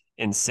throws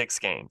in 6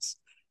 games.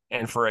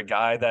 And for a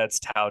guy that's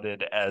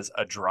touted as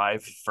a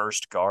drive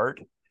first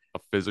guard, a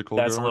physical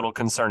that's guard? A little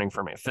concerning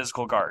for me. A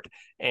physical guard.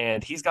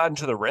 And he's gotten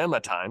to the rim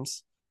at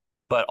times,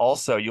 but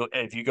also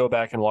if you go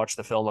back and watch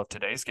the film of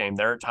today's game,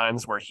 there are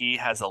times where he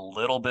has a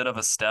little bit of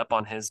a step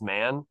on his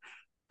man,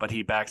 but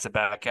he backs it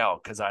back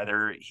out because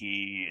either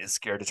he is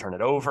scared to turn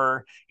it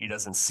over, he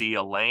doesn't see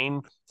a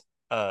lane.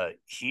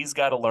 He's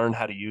got to learn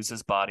how to use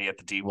his body at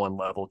the D1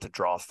 level to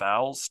draw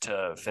fouls,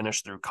 to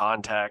finish through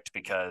contact,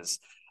 because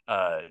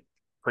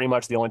pretty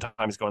much the only time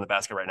he's going to the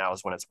basket right now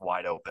is when it's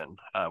wide open.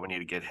 We need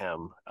to get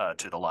him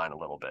to the line a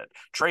little bit.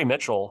 Trey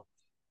Mitchell,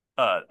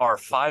 our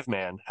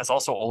 5-man, has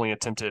also only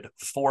attempted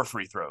 4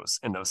 free throws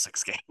in those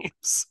 6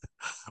 games,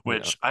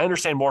 which I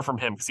understand more from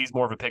him because he's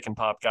more of a pick and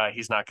pop guy.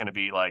 He's not going to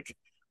be like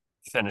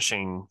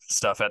finishing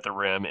stuff at the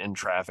rim in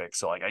traffic.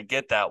 So I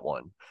get that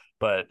one,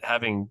 but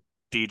having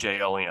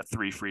DJ only at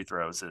 3 free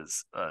throws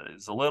is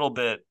a little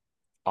bit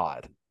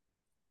odd.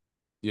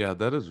 Yeah,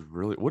 that is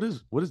really what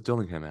is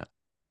Dillingham at?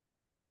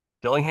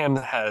 Dillingham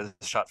has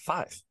shot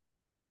 5.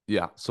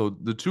 Yeah, so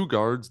the 2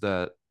 guards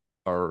that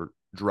are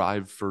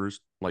drive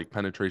first, like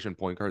penetration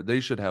point guard,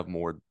 they should have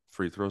more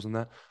free throws than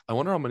that. I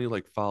wonder how many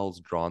fouls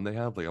drawn they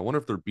have. I wonder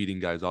if they're beating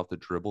guys off the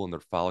dribble and they're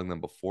fouling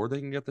them before they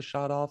can get the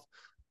shot off.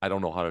 I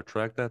don't know how to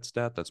track that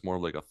stat. That's more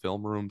like a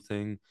film room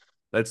thing.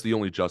 That's the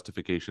only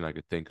justification I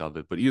could think of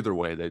it. But either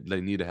way,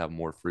 they need to have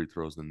more free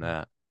throws than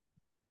that.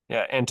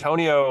 Yeah,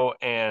 Antonio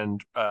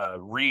and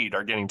Reed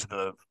are getting to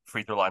the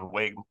free throw line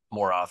way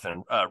more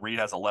often. Reed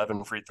has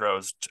 11 free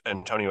throws.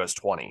 Antonio has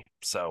 20.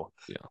 So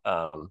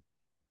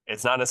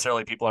it's not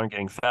necessarily people aren't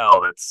getting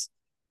fouled. It's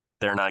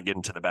they're not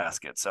getting to the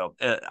basket. So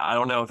I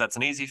don't know if that's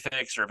an easy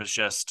fix or if it's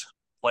just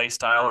play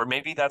style, or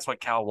maybe that's what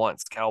Cal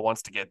wants. Cal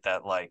wants to get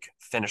that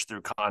finish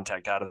through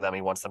contact out of them.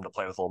 He wants them to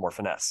play with a little more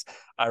finesse.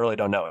 I really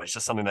don't know. It's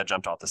just something that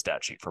jumped off the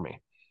stat sheet for me.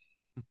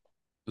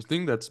 The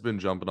thing that's been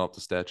jumping off the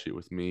stat sheet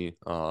with me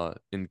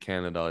in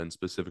Canada, and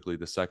specifically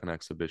the second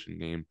exhibition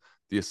game,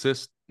 the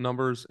assist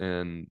numbers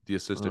and the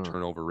assist to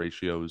turnover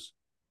ratios.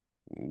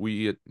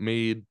 We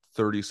made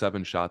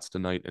 37 shots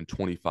tonight and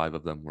 25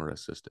 of them were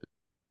assisted.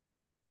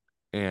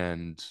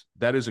 And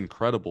that is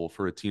incredible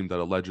for a team that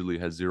allegedly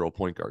has 0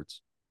 point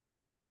guards.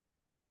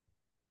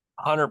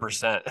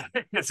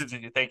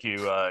 100%. Thank you,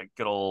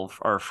 good old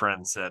our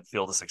friends at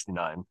Field of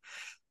 69.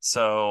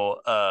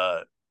 So,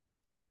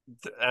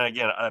 and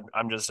again,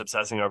 I'm just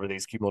obsessing over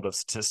these cumulative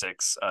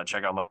statistics.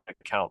 Check out my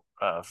account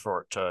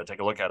to take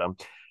a look at them.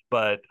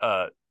 But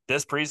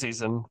this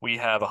preseason, we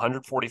have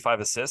 145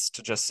 assists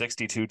to just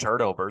 62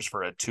 turnovers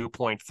for a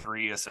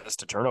 2.3 assist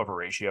to turnover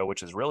ratio,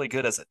 which is really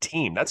good as a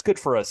team. That's good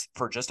for us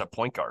for just a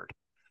point guard.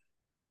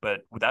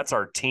 But that's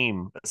our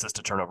team assist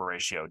to turnover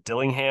ratio.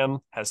 Dillingham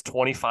has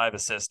 25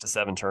 assists to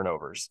 7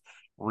 turnovers.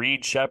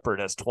 Reed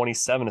Shepard has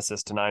 27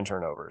 assists to 9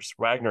 turnovers.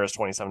 Wagner has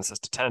 27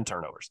 assists to 10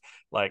 turnovers.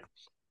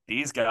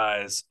 These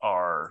guys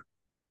are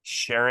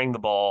sharing the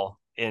ball,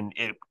 and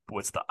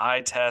it's the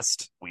eye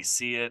test. We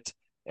see it.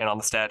 and on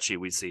the stat sheet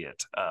we see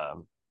it.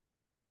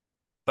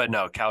 But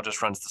no, Cal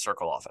just runs the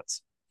circle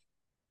offense.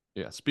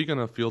 Yeah, speaking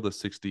of Field of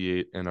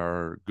 68 and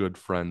our good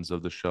friends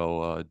of the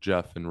show,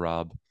 Jeff and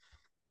Rob,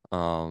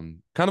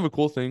 kind of a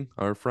cool thing.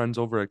 Our friends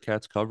over at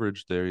Cats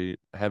Coverage, they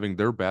having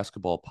their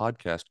basketball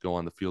podcast go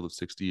on the Field of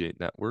 68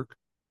 network.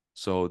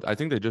 So I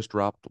think they just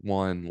dropped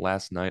one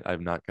last night.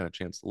 I've not got a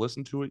chance to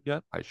listen to it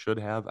yet. I should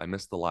have. I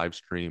missed the live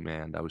stream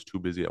and I was too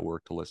busy at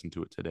work to listen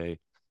to it today.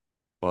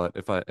 But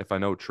if I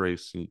know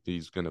Trace,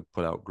 he's going to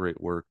put out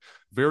great work.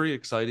 Very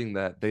exciting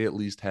that they at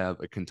least have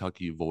a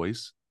Kentucky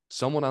voice.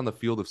 Someone on the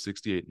Field of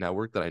 68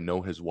 network that I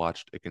know has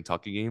watched a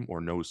Kentucky game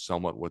or knows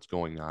somewhat what's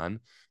going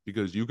on,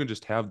 because you can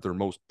just have their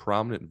most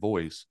prominent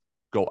voice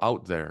go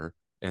out there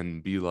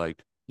and be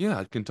like,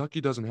 yeah,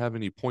 Kentucky doesn't have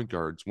any point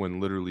guards when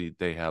literally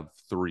they have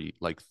three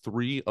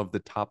of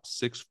the top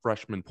 6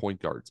 freshman point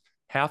guards.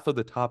 Half of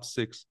the top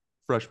 6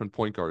 freshman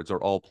point guards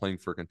are all playing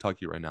for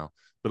Kentucky right now,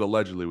 but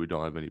allegedly we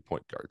don't have any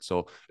point guards.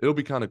 So it'll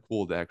be kind of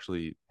cool to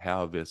actually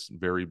have this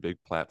very big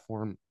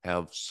platform,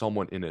 have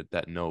someone in it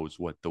that knows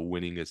what the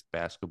winningest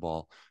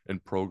basketball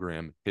and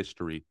program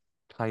history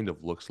kind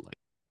of looks like.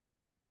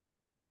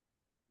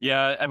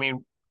 Yeah, I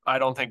mean, I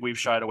don't think we've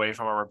shied away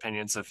from our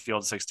opinions of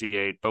Field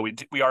 68, but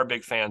we are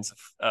big fans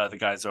of the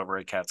guys over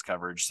at Cats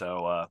Coverage.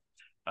 So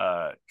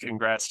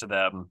congrats to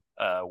them.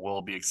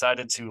 We'll be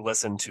excited to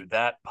listen to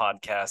that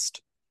podcast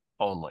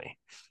only.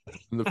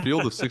 And the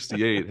Field of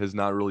 68 has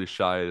not really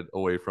shied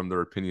away from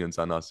their opinions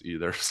on us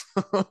either.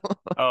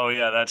 Oh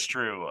yeah, that's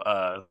true.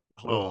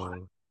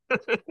 Little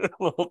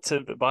little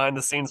tidbit behind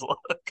the scenes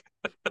look.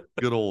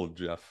 Good old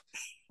Jeff.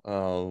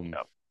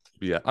 Yep.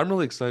 Yeah, I'm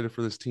really excited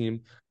for this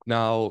team.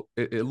 Now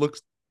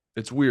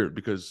it's weird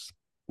because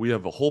we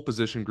have a whole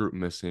position group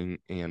missing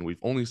and we've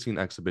only seen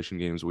exhibition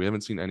games. We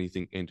haven't seen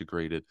anything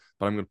integrated,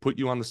 but I'm going to put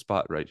you on the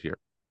spot right here.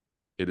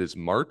 It is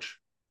March.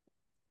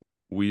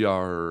 We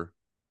are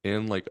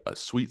in like a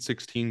Sweet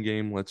 16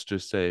 game. Let's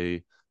just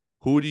say,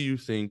 who do you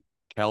think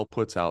Cal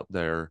puts out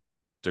there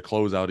to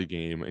close out a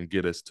game and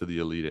get us to the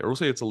Elite Eight? Or we'll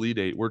say it's Elite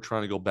Eight. We're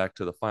trying to go back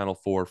to the Final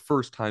Four,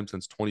 first time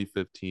since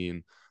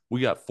 2015. We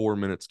got 4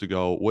 minutes to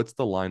go. What's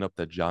the lineup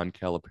that John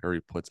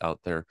Calipari puts out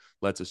there?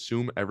 Let's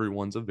assume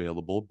everyone's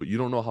available, but you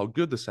don't know how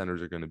good the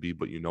centers are going to be,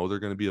 but you know they're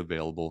going to be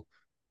available.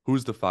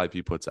 Who's the 5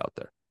 he puts out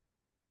there?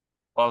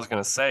 Well, I was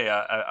going to say,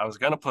 I was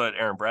going to put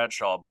Aaron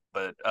Bradshaw,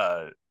 but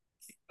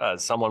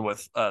someone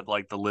with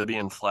like the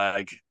Libyan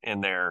flag in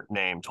their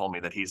name told me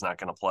that he's not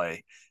going to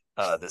play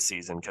this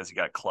season because he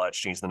got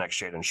clutched. He's the next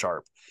Shaedon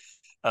Sharp.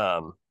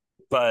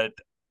 But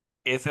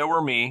if it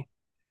were me,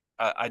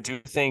 I do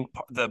think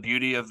the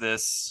beauty of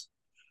this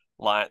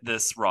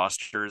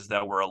roster is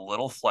that we're a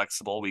little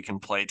flexible. We can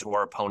play to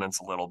our opponents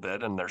a little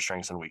bit and their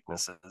strengths and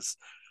weaknesses.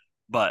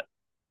 But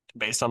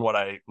based on what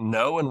I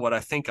know and what I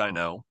think I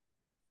know,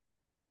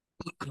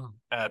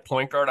 at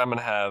point guard, I'm going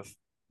to have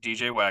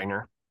DJ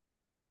Wagner.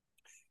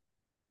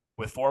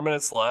 With 4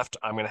 minutes left,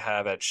 I'm going to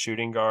have at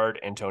shooting guard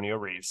Antonio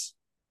Reeves.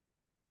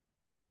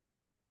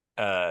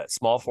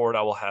 Small forward,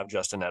 I will have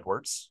Justin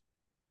Edwards.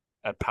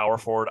 At power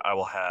forward, I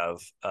will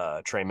have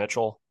Trey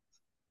Mitchell.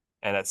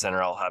 And at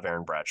center, I'll have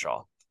Aaron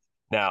Bradshaw.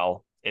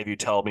 Now, if you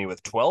tell me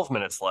with 12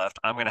 minutes left,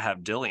 I'm going to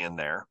have Dilly in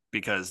there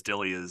because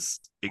Dilly is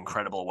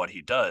incredible at what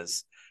he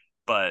does.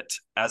 But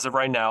as of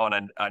right now,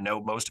 and I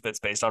know most of it's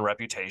based on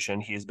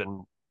reputation, he's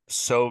been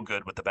so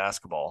good with the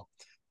basketball.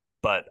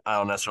 But I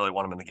don't necessarily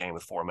want him in the game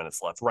with 4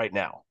 minutes left right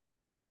now.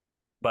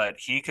 But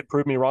he could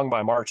prove me wrong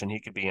by March, and he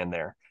could be in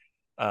there.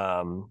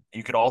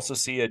 You could also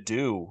see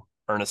Adu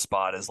earn a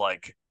spot as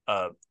like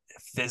a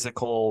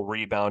physical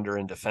rebounder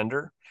and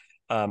defender.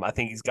 I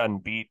think he's gotten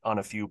beat on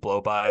a few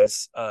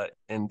blow-bys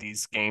in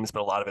these games,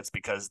 but a lot of it's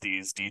because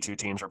these D2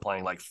 teams are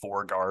playing like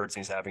 4 guards,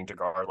 and he's having to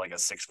guard like a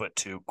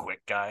 6'2" quick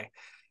guy.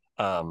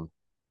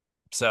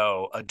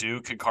 So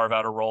Adu could carve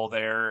out a role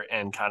there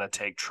and kind of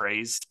take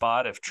Trey's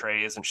spot if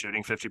Trey isn't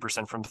shooting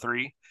 50% from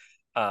 3.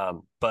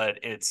 But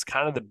it's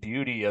kind of the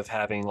beauty of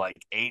having like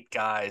 8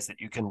 guys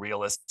that you can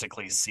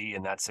realistically see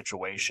in that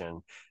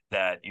situation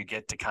that you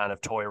get to kind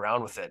of toy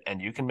around with it, and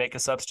you can make a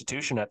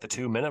substitution at the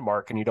 2-minute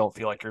mark and you don't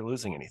feel like you're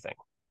losing anything.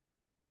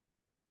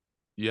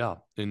 Yeah,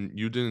 and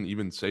you didn't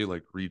even say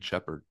like Reed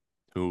Shepherd,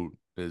 who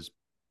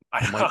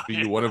might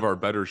be one of our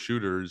better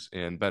shooters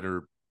and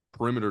better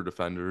perimeter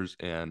defenders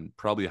and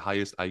probably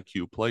highest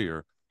IQ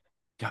player.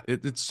 God,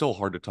 it's so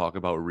hard to talk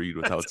about Reed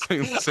without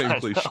saying the same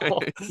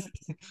cliche.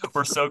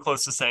 We're so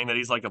close to saying that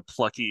he's like a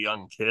plucky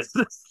young kid.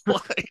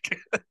 Like,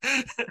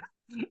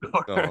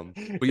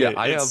 but yeah,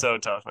 it's so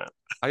tough, man.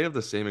 I have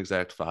the same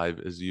exact 5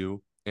 as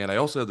you, and I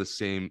also have the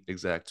same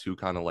exact 2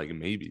 kind of like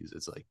maybes.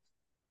 It's like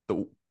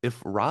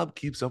if Rob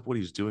keeps up what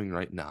he's doing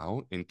right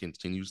now and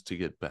continues to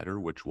get better,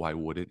 which why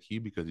wouldn't he?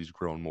 Because he's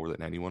grown more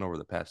than anyone over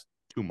the past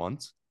 2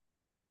 months.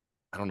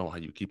 I don't know how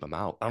you keep him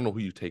out. I don't know who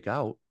you take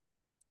out.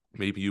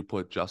 Maybe you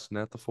put Justin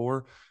at the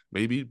 4.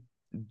 Maybe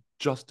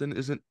Justin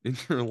isn't in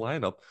your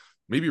lineup.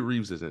 Maybe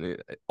Reeves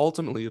isn't.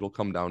 Ultimately, it'll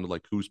come down to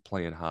like who's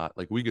playing hot.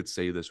 Like we could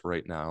say this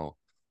right now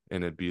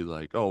and it'd be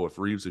like, oh, if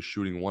Reeves is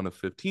shooting 1 of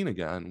 15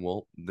 again,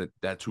 well,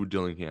 that's who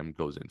Dillingham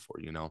goes in for,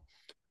 you know?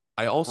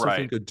 I also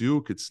Right. think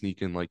Adu could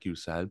sneak in, like you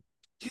said.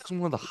 He has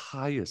one of the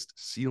highest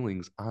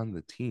ceilings on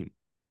the team.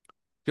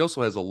 He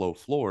also has a low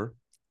floor,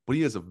 but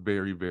he has a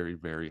very, very,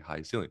 very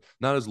high ceiling.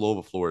 Not as low of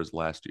a floor as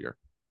last year.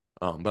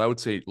 But I would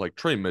say like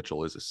Trey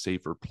Mitchell is a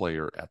safer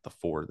player at the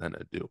 4 than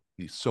Adu.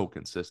 He's so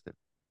consistent.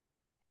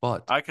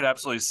 But I could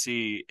absolutely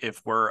see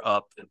if we're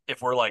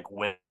like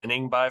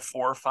winning by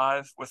 4 or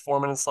 5 with 4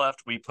 minutes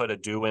left, we put a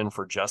do in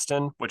for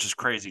Justin, which is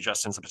crazy.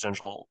 Justin's a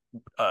potential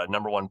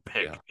 #1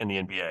 pick yeah, in the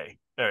NBA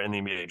or in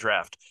the NBA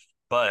draft.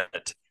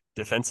 But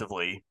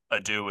defensively,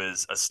 Adu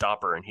is a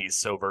stopper and he's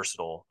so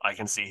versatile. I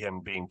can see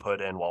him being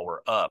put in while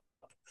we're up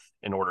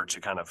in order to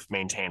kind of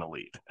maintain a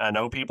lead. I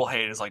know people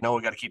hate it. It's like, no,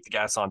 we got to keep the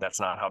gas on. That's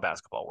not how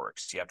basketball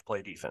works. You have to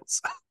play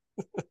defense.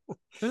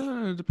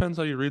 it depends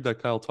how you read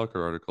that Kyle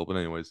Tucker article. But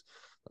anyways,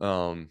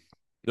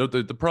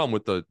 the problem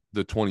with the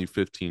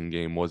 2015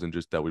 game wasn't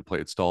just that we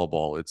played stall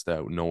ball. It's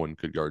that no one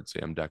could guard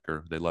Sam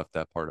Decker. They left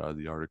that part out of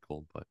the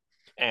article. But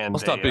And I'll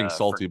stop being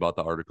salty about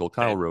the article.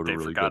 Kyle wrote a they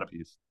really forgot good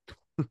piece.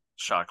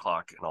 shot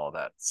clock and all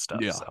that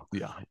stuff. Yeah, So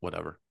yeah,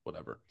 whatever.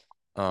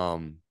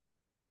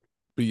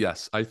 But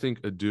yes, I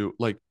think Adu,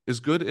 like,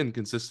 as good and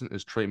consistent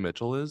as Trey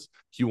Mitchell is,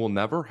 he will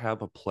never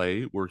have a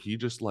play where he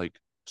just like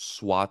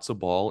swats a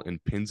ball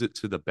and pins it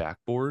to the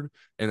backboard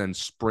and then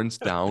sprints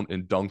down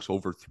and dunks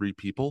over 3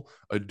 people.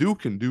 Adu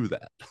can do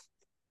that.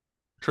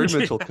 Trey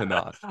Mitchell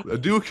cannot.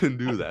 Adu can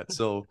do that.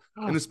 So,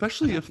 and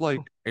especially if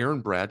like Aaron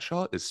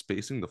Bradshaw is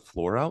spacing the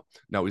floor out.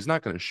 Now, he's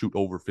not going to shoot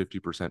over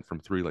 50% from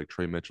 3 like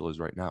Trey Mitchell is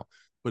right now.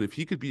 But if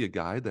he could be a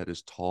guy that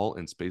is tall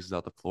and spaces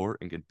out the floor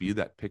and can be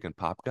that pick and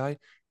pop guy,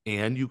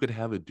 and you could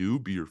have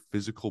Adu be your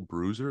physical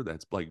bruiser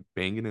that's like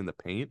banging in the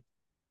paint,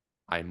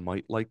 I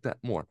might like that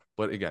more.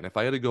 But again, if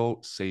I had to go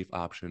safe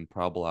option,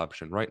 probable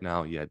option right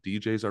now, yeah,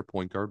 DJ's our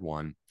point guard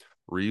 1.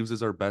 Reeves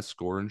is our best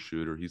scorer and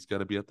shooter. He's got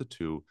to be at the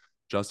 2.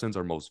 Justin's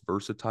our most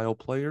versatile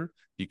player.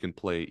 He could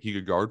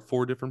guard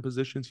 4 different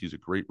positions. He's a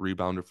great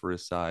rebounder for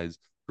his size,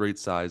 great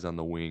size on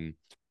the wing.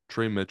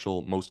 Trey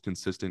Mitchell, most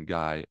consistent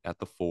guy at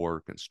the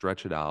 4, can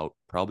stretch it out,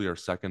 probably our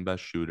second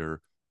best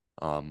shooter,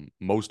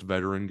 most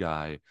veteran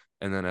guy.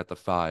 And then at the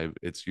 5,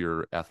 it's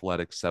your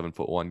athletic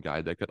 7'1"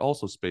 guy that could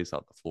also space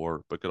out the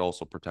floor, but could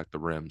also protect the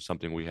rim,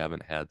 something we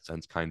haven't had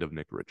since kind of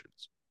Nick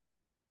Richards.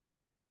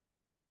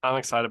 I'm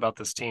excited about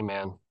this team,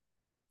 man.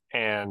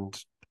 And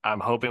I'm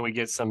hoping we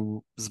get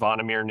some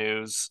Zvonimir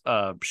news.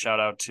 Shout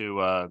out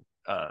to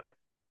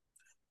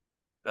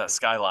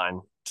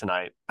Skyline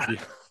tonight.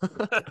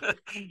 Yeah.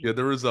 Yeah,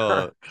 there was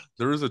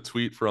a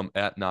tweet from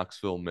at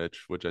Knoxville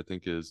Mitch, which I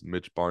think is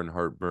Mitch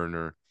Barnhart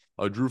Burner.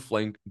 Drew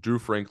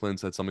Franklin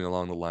said something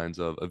along the lines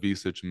of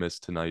Avicic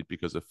missed tonight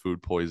because of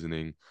food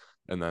poisoning.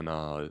 And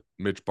then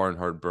Mitch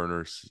Barnhart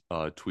Burner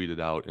tweeted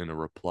out in a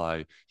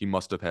reply, he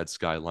must have had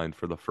Skyline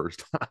for the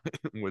first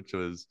time, which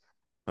was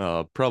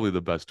probably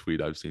the best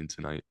tweet I've seen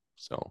tonight.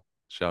 So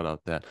shout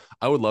out that.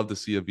 I would love to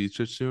see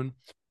Avicic soon.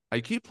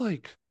 I keep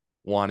like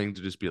wanting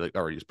to just be like,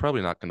 all right, he's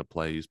probably not going to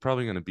play. He's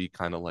probably going to be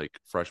kind of like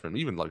freshman,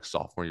 even like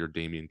sophomore year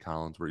Damian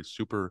Collins, where he's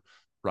super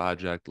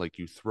project. Like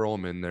you throw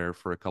him in there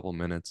for a couple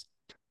minutes.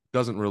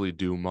 Doesn't really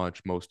do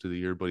much most of the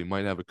year, but he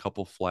might have a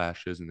couple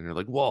flashes, and then you're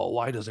like, whoa,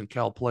 why doesn't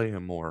Cal play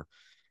him more?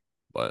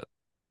 But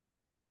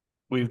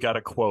we've got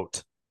a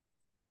quote.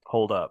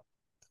 Hold up.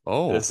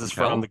 This is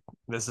from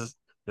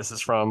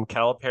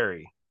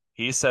Calipari.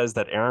 He says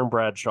that Aaron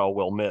Bradshaw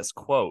will miss,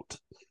 quote,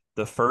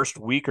 the first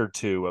week or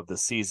 2 of the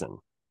season.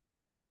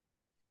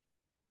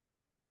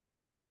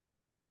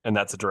 And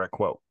that's a direct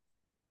quote.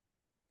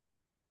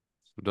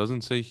 So it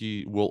doesn't say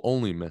he will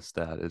only miss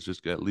that. It's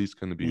just at least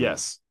going to be.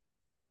 Yes.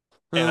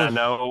 And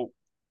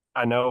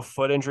I know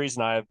foot injuries,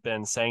 and I have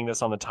been saying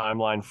this on the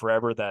timeline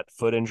forever, that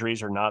foot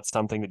injuries are not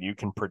something that you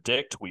can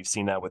predict. We've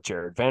seen that with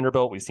Jared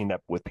Vanderbilt. We've seen that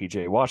with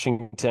PJ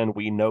Washington.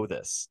 We know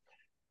this.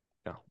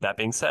 Yeah. That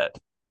being said,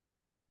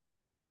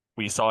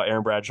 we saw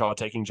Aaron Bradshaw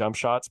taking jump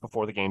shots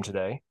before the game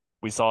today.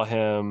 We saw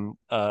him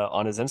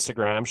on his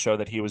Instagram show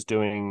that he was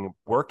doing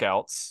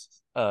workouts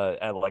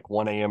at like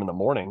 1 a.m. in the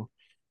morning.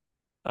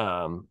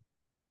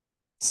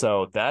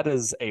 So that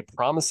is a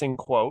promising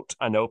quote.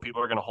 I know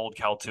people are going to hold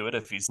Cal to it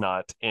if he's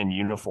not in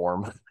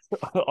uniform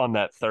on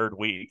that 3rd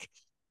week,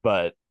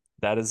 but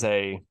that is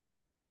a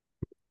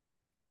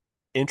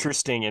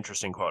interesting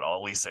quote. I'll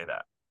at least say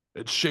that.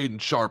 It's Shaden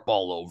Sharp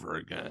all over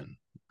again.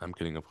 I'm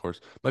kidding, of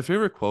course. My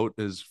favorite quote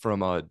is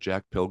from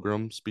Jack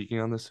Pilgrim speaking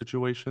on this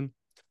situation.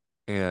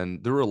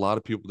 And there were a lot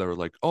of people that were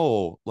like,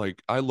 oh,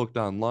 like I looked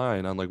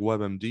online on like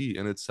WebMD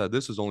and it said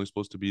this is only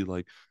supposed to be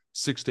like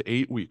 6 to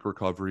 8 week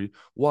recovery.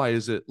 Why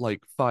is it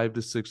like 5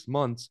 to 6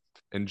 months?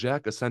 And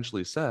Jack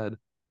essentially said,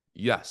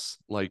 yes,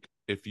 like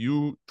if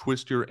you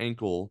twist your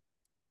ankle,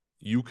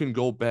 you can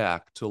go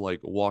back to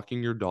like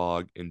walking your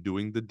dog and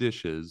doing the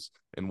dishes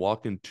and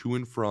walking to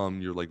and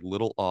from your like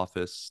little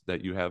office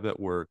that you have at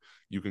work.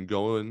 You can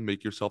go and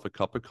make yourself a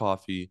cup of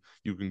coffee.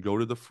 You can go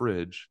to the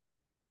fridge.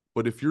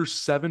 But if you're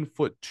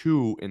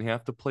 7'2" and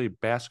have to play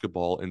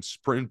basketball and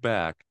sprint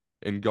back,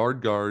 and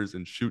guard guards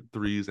and shoot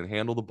threes and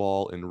handle the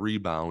ball and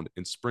rebound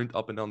and sprint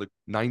up and down the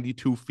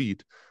 92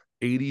 feet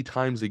 80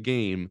 times a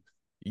game,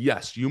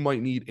 yes, you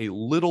might need a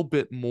little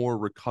bit more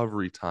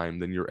recovery time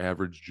than your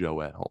average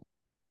Joe at home.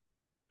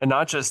 And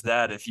not just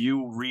that, if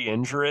you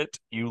re-injure it,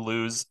 you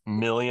lose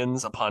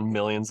millions upon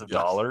millions of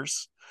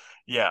dollars.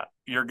 Yeah,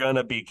 you're going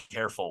to be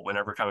careful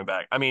whenever coming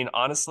back. I mean,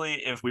 honestly,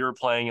 if we were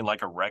playing in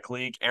like a rec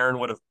league, Aaron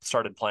would have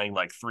started playing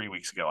like 3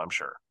 weeks ago, I'm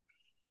sure.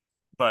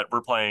 But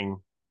we're playing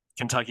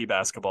Kentucky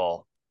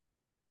basketball.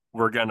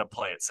 We're going to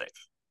play it safe,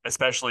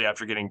 especially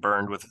after getting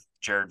burned with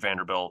Jared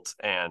Vanderbilt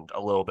and a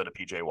little bit of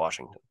PJ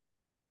Washington.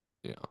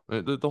 Yeah,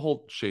 the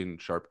whole Shaden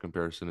Sharp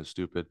comparison is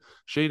stupid.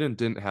 Shaden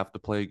didn't have to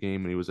play a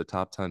game and he was a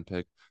top 10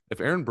 pick. If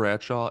Aaron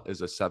Bradshaw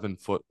is a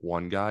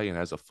 7'1" guy and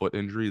has a foot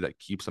injury that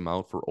keeps him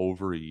out for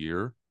over a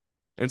year,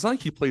 and it's not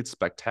like he played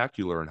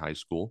spectacular in high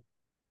school.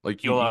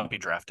 Like he will not be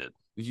drafted.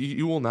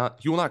 You will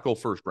not go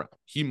first round.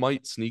 He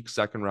might sneak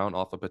second round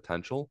off of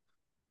potential,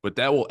 but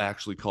that will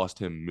actually cost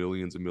him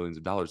millions and millions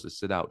of dollars to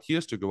sit out. He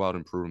has to go out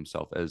and prove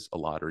himself as a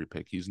lottery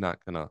pick. He's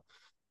not gonna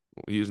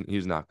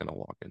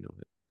walk into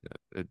it.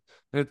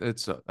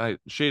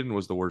 Shaden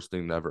was the worst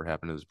thing that ever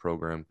happened to this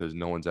program because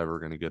no one's ever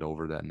going to get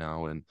over that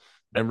now. And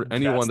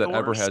anyone that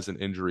ever has an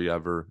injury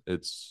ever,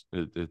 it's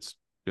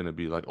going to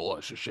be like, oh,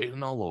 it's just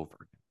Shaden all over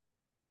again.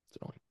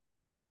 So,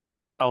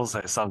 I will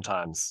say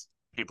sometimes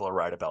people are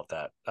right about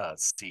that.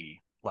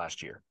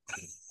 Last year,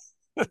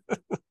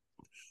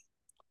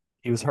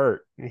 he was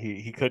hurt.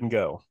 He couldn't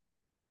go.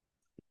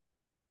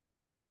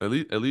 At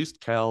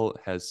least Cal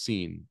has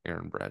seen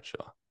Aaron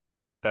Bradshaw.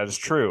 That is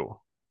true.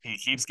 He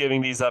keeps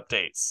giving these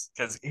updates.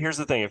 Because here's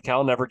the thing. If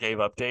Cal never gave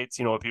updates,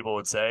 you know what people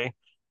would say?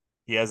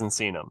 He hasn't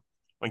seen them.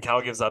 When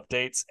Cal gives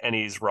updates and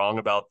he's wrong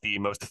about the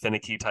most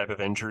finicky type of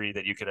injury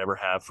that you could ever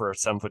have for a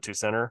 7'2"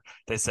 center,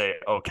 they say,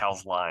 oh,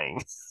 Cal's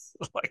lying.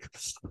 Like,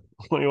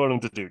 what do you want him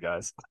to do,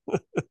 guys?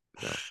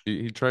 Yeah.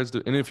 He tries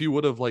to, and if he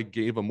would have like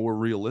gave a more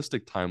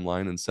realistic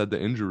timeline and said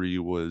the injury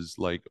was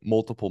like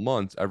multiple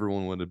months,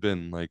 everyone would have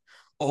been like,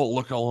 oh,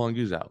 look how long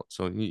he's out.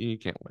 So he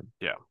can't win.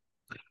 Yeah.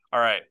 All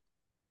right.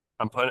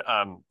 I'm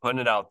putting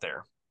it out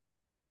there.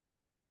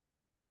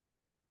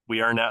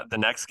 We are now, the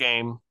next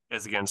game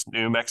is against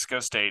New Mexico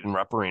State in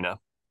Rupp Arena,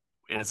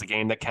 and it's a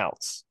game that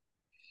counts.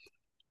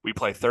 We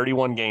play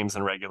 31 games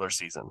in regular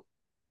season.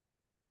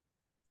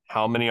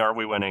 How many are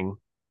we winning?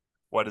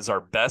 What is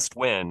our best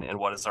win, and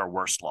what is our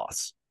worst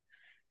loss?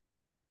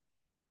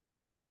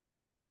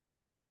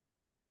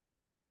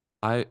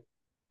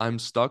 I'm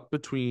stuck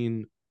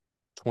between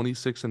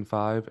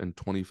 26-5 and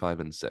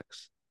 25-6.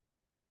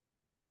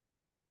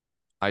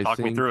 Talk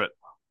me through it.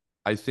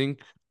 I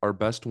think our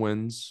best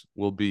wins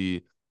will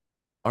be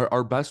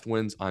our best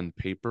wins on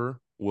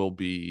paper will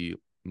be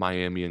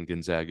Miami and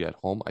Gonzaga at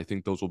home. I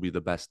think those will be the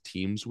best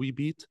teams we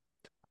beat.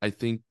 I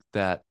think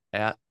that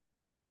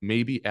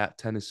maybe at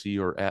Tennessee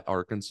or at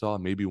Arkansas,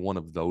 maybe one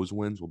of those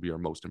wins will be our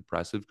most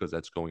impressive because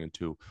that's going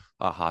into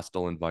a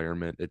hostile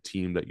environment, a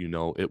team that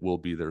it will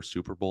be their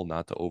Super Bowl,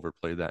 not to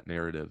overplay that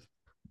narrative.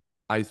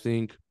 I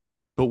think,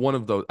 but one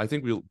of those, I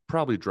think we'll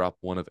probably drop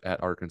one of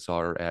at Arkansas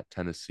or at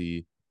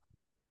Tennessee.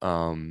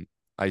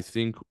 I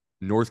think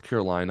North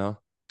Carolina,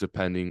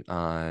 depending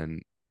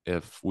on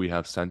if we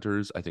have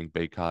centers, I think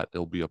Baycott,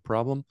 it'll be a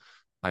problem.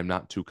 I'm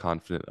not too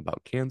confident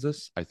about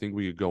Kansas. I think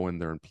we could go in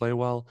there and play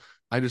well.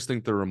 I just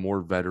think they're a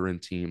more veteran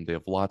team. They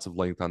have lots of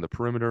length on the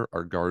perimeter.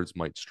 Our guards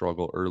might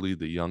struggle early,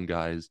 the young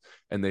guys,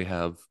 and they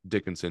have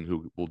Dickinson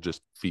who will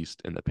just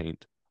feast in the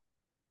paint.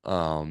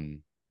 So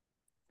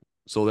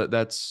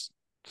that's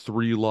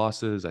 3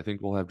 losses. I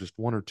think we'll have just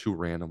 1 or 2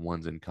 random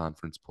ones in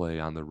conference play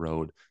on the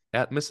road.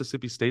 At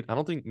Mississippi State, I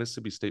don't think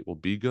Mississippi State will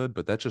be good,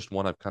 but that's just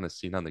one I've kind of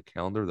seen on the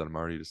calendar that I'm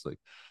already just like,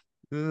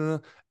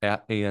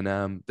 at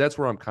A&M. That's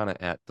where I'm kind of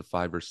at the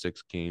 5 or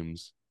 6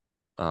 games.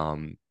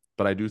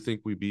 But I do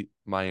think we beat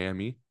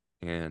Miami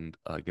and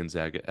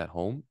Gonzaga at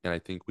home, and I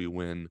think we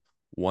win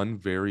one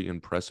very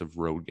impressive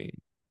road game.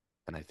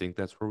 And I think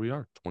that's where we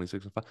are,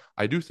 26-5.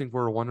 I do think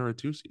we're a 1 or a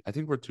 2 seed. I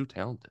think we're too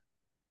talented.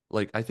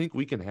 Like, I think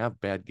we can have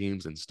bad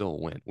games and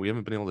still win. We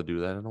haven't been able to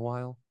do that in a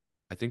while.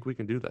 I think we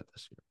can do that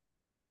this year.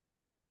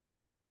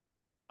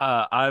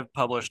 I've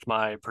published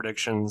my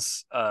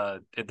predictions.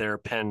 They're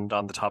pinned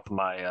on the top of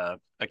my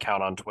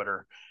account on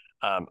Twitter.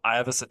 I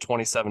have us at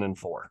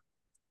 27-4.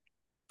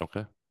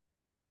 Okay.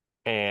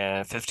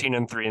 And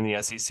 15-3 in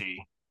the SEC.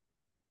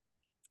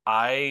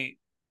 I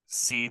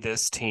see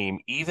this team,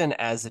 even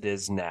as it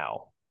is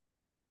now,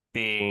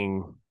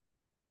 being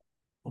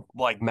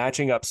like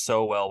matching up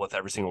so well with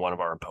every single one of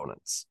our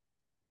opponents.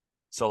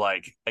 So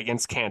like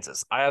against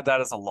Kansas, I have that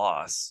as a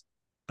loss,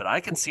 but I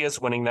can see us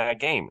winning that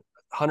game.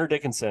 Hunter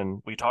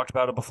Dickinson, we talked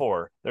about it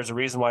before. There's a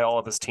reason why all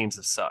of his teams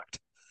have sucked.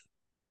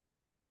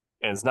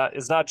 And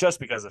it's not just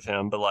because of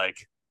him, but like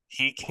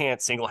he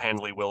can't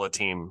single-handedly will a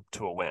team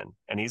to a win.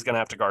 And he's going to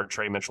have to guard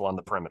Trey Mitchell on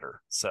the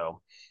perimeter.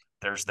 So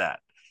there's that.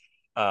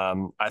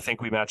 I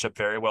think we match up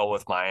very well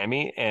with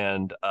Miami,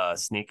 and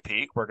sneak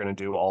peek, we're going to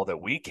do all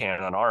that we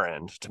can on our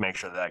end to make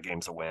sure that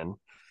game's a win.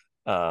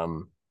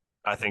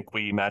 I think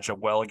we match up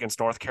well against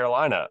North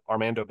Carolina.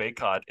 Armando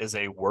Bacot is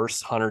a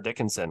worse Hunter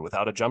Dickinson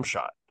without a jump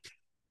shot.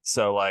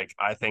 So, like,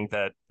 I think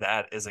that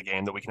is a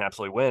game that we can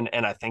absolutely win.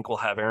 And I think we'll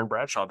have Aaron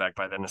Bradshaw back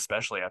by then,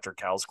 especially after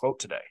Cal's quote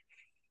today.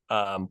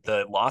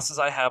 The losses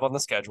I have on the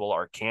schedule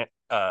are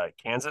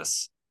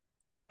Kansas,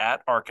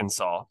 at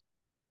Arkansas,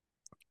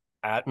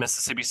 at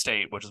Mississippi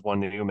State, which is one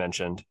that you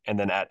mentioned, and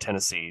then at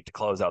Tennessee to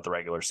close out the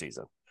regular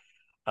season.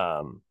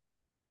 Um,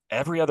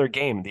 every other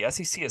game, the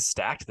SEC is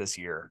stacked this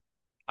year.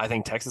 I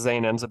think Texas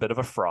A&M's a bit of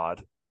a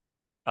fraud.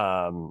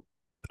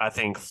 I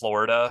think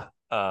Florida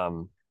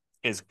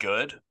is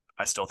good.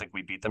 I still think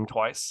we beat them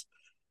twice.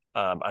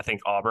 I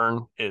think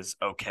Auburn is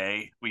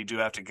okay. We do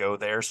have to go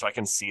there, so I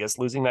can see us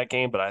losing that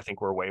game, but I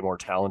think we're way more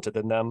talented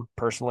than them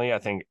personally. I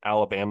think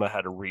Alabama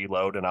had to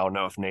reload, and I don't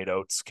know if Nate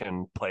Oates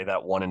can play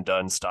that one and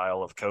done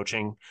style of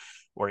coaching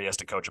where he has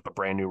to coach up a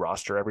brand new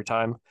roster every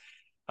time.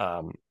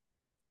 Um,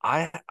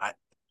 I, I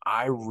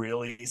I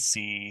really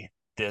see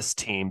this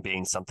team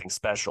being something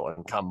special,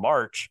 and come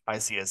March, I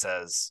see us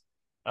as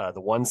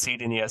the 1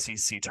 seed in the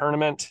SEC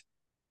tournament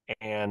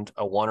and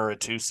a 1 or a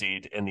 2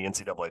 seed in the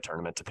NCAA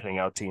tournament, depending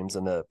how teams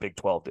in the Big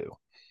 12 do.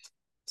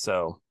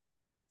 So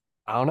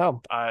I don't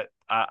know.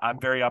 I'm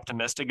very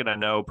optimistic, and I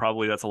know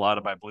probably that's a lot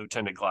of my blue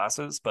tinted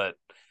glasses, but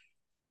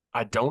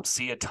I don't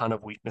see a ton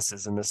of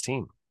weaknesses in this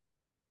team.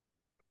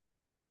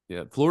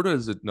 Yeah, Florida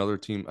is another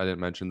team I didn't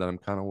mention that I'm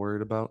kind of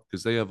worried about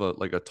because they have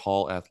a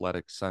tall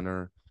athletic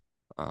center.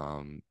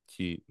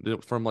 He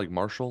from like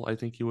Marshall, I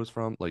think he was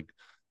from. Like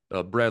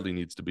Bradley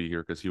needs to be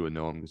here because he would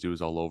know him because he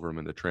was all over him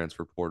in the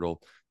transfer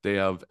portal. They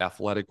have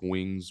athletic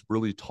wings,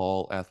 really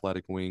tall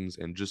athletic wings,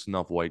 and just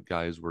enough white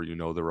guys where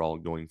they're all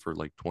going for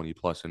like 20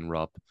 plus in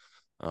RUP,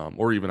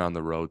 or even on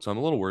the road. So I'm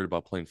a little worried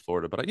about playing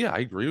Florida. But yeah, I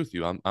agree with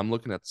you. I'm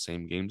looking at the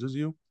same games as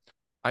you.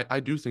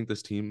 I do think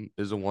this team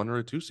is a 1 or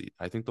a 2 seed.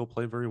 I think they'll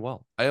play very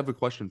well. I have a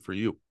question for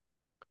you.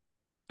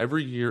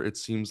 Every year, it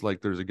seems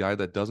like there's a guy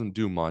that doesn't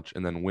do much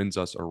and then wins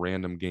us a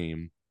random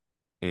game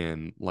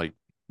in like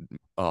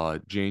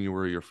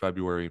January or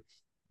February.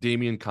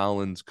 Damian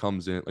Collins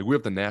comes in. Like we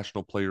have the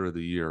National Player of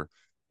the Year,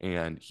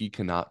 and he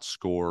cannot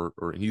score,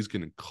 or he's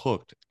getting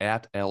cooked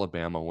at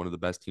Alabama, one of the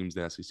best teams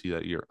in the SEC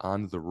that year,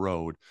 on the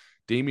road.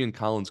 Damian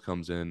Collins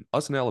comes in.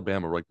 Us and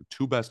Alabama are like the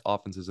two best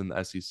offenses in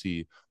the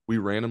SEC. We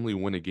randomly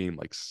win a game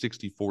like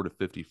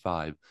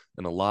 64-55,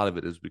 and a lot of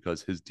it is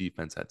because his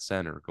defense at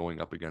center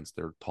going up against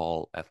their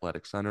tall,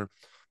 athletic center.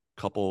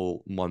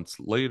 Couple months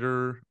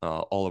later,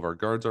 all of our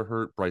guards are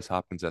hurt. Bryce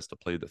Hopkins has to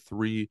play the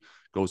 3,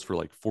 goes for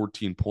like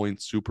 14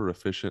 points super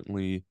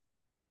efficiently.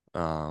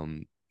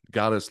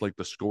 Got us like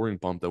the scoring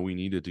bump that we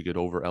needed to get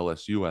over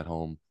LSU at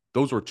home.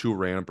 Those were 2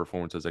 random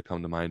performances that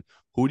come to mind.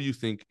 Who do you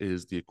think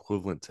is the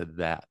equivalent to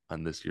that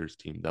on this year's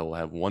team that will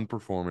have one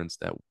performance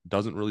that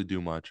doesn't really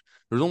do much?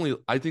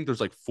 I think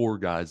there's like 4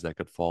 guys that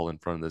could fall in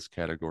front of this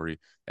category,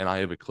 and I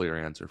have a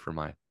clear answer for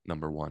my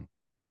number 1.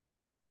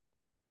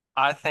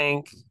 I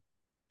think,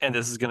 and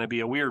this is going to be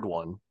a weird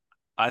one,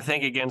 I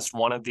think against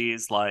one of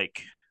these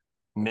like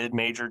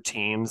mid-major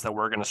teams that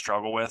we're going to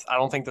struggle with, I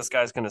don't think this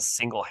guy's going to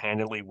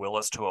single-handedly will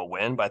us to a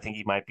win, but I think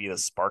he might be the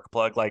spark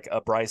plug, like a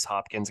Bryce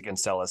Hopkins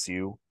against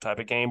LSU type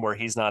of game where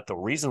he's not the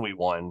reason we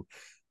won,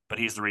 but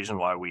he's the reason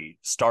why we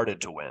started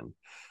to win.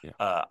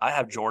 Yeah. I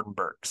have Jordan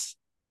Burks,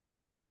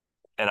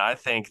 and I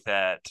think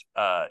that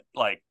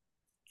like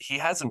he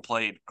hasn't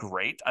played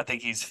great. I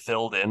think he's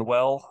filled in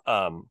well.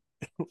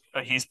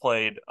 He's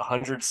played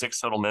 106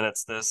 total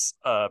minutes this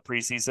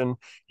preseason.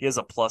 He has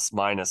a plus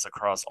minus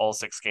across all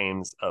 6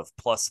 games of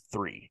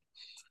 +3.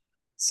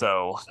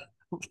 So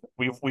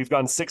we've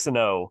gone 6-0,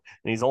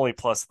 and he's only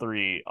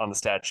 +3 on the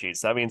stat sheet.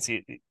 So that means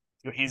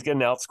he's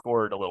getting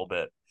outscored a little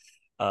bit.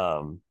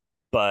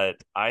 But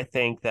I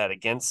think that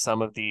against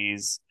some of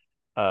these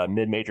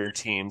mid-major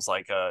teams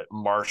like a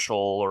Marshall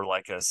or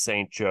like a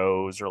St.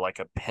 Joe's or like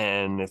a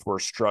Penn, if we're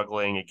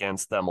struggling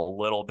against them a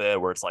little bit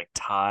where it's like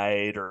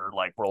tied or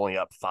like we're only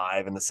up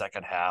 5 in the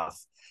second half,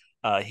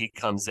 he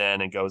comes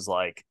in and goes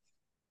like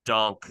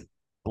dunk,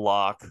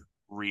 block,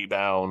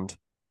 rebound,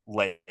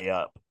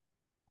 layup,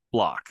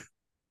 block,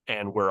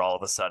 and we're all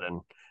of a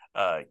sudden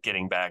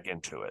getting back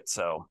into it.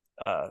 So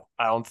I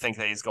don't think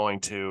that he's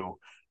going to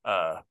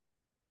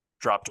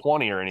drop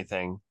 20 or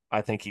anything.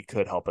 I think he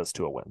could help us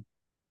to a win.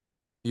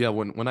 Yeah,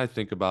 when I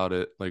think about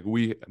it, like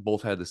we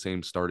both had the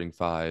same starting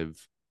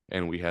 5,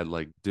 and we had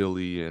like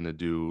Dilly and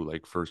Adu,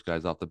 like first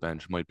guys off the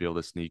bench, might be able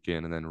to sneak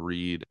in, and then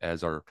Reed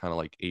as our kind of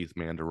like 8th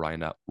man to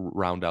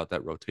round out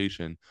that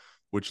rotation,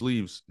 which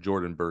leaves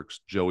Jordan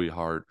Burks, Joey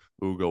Hart,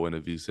 Ugo, and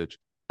Avicic.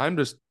 I'm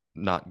just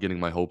not getting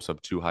my hopes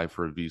up too high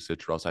for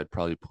Avicic, or else I'd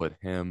probably put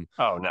him.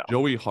 Oh no,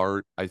 Joey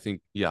Hart, I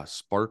think, yeah,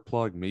 spark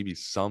plug, maybe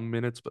some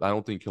minutes, but I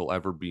don't think he'll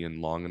ever be in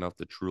long enough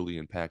to truly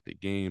impact a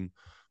game.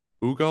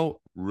 Ugo,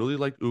 really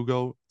like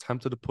Ugo,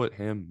 tempted to put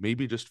him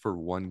maybe just for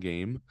 1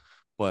 game,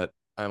 but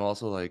I'm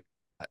also like,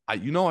 I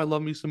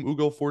love me some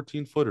Ugo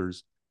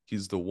 14-footers.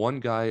 He's the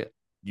one guy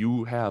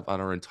you have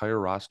on our entire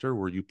roster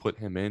where you put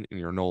him in and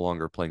you're no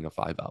longer playing a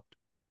 5-out.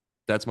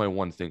 That's my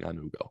one thing on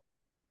Ugo.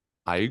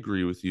 I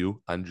agree with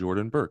you on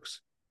Jordan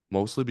Burks.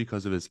 mostly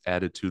because of his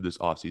attitude this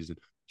offseason.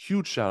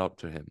 Huge shout out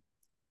to him.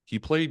 He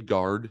played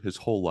guard his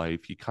whole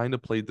life. He kind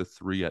of played the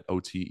 3 at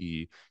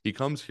OTE. He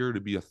comes here to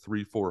be a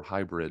 3-4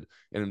 hybrid.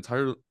 And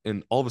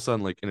all of a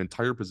sudden, like an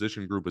entire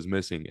position group is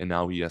missing, and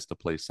now he has to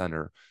play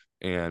center.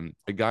 And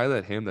a guy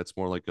that's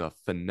more like a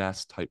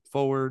finesse type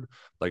forward.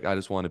 Like, I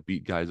just want to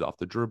beat guys off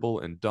the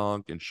dribble and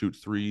dunk and shoot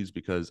threes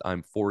because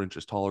I'm 4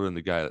 inches taller than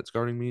the guy that's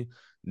guarding me.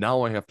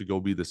 Now I have to go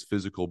be this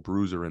physical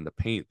bruiser in the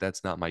paint.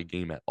 That's not my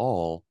game at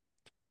all,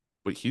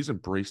 but he's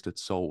embraced it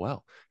so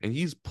well. And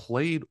he's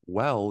played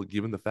well,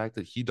 given the fact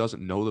that he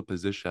doesn't know the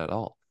position at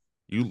all.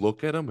 You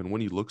look at him, and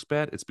when he looks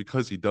bad, it's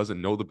because he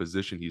doesn't know the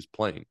position he's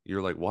playing.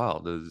 You're like,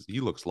 wow,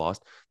 he looks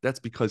lost. That's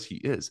because he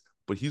is.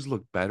 But he's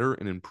looked better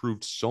and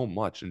improved so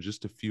much in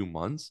just a few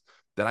months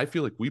that I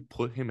feel like we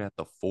put him at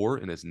the 4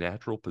 in his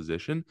natural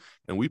position,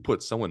 and we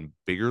put someone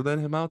bigger than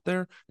him out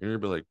there, and you're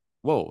gonna be like,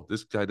 whoa,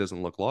 this guy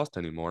doesn't look lost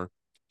anymore.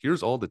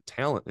 Here's all the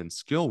talent and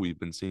skill we've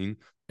been seeing,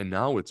 and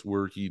now it's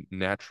where he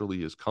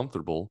naturally is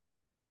comfortable.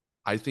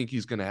 I think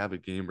he's going to have a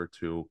game or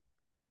two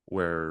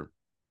where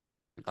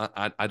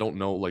I don't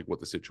know like what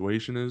the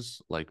situation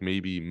is. Like,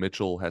 maybe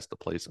Mitchell has to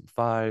play some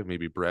 5.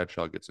 Maybe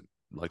Bradshaw gets in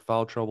like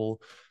foul trouble.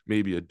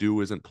 Maybe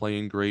Adu isn't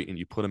playing great and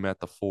you put him at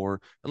the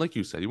 4. And like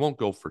you said, he won't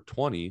go for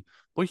 20,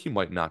 but he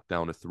might knock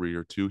down a 3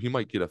 or 2. He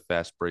might get a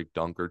fast break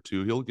dunk or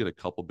 2. He'll get a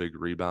couple big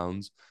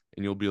rebounds,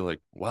 and you'll be like,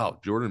 wow,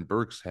 Jordan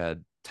Burks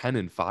had 10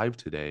 and 5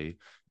 today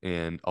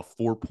and a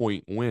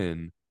 4-point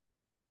win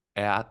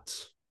at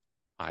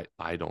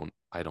I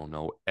don't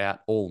know,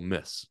 at Ole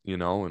Miss,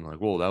 and like,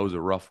 whoa, that was a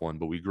rough one,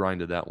 but we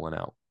grinded that one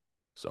out.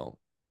 So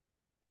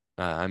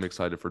I'm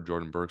excited for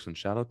Jordan Burks, and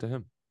shout out to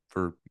him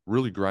for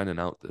really grinding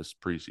out this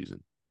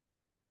preseason.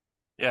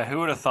 Yeah, who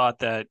would have thought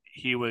that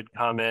he would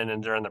come in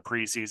and during the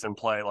preseason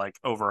play like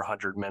over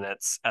 100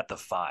 minutes at the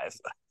 5?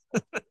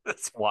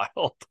 That's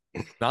wild.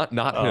 Not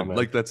Oh, him. man.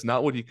 Like, that's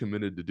not what he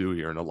committed to do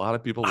here. And a lot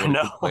of people I would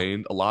have know.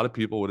 complained. A lot of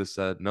people would have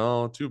said,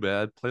 no, too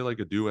bad. Play like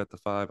a do at the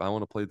 5. I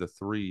want to play the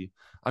 3.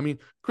 I mean,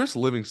 Chris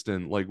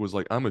Livingston was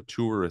like, I'm a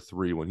 2 or a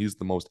 3 when he's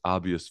the most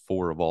obvious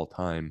 4 of all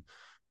time.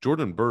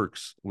 Jordan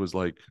Burks was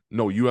like,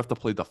 no, you have to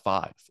play the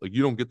 5. Like,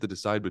 you don't get to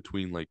decide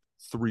between like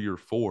 3 or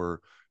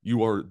 4.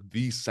 You are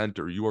the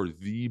center. You are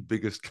the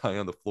biggest guy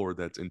on the floor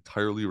that's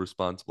entirely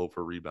responsible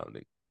for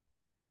rebounding.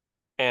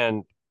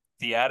 And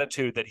the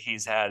attitude that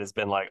he's had has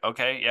been like,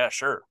 okay, yeah,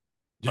 sure.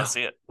 Let's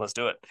see it. Let's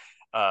do it.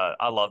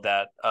 I love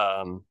that.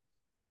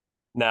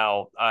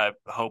 Now I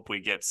hope we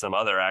get some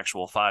other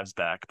actual 5s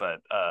back, but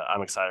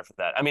I'm excited for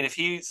that. I mean, if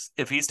he's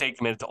taking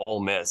committed to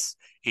Ole Miss,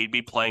 he'd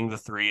be playing the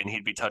 3 and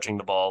he'd be touching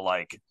the ball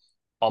like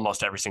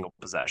almost every single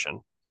possession.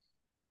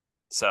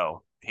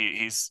 So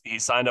he's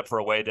signed up for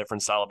a way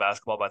different style of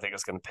basketball, but I think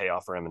it's going to pay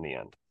off for him in the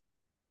end.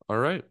 All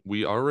right.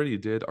 We already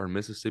did our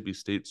Mississippi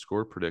State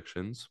score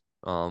predictions,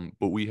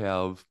 but we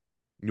have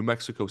New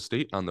Mexico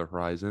State on the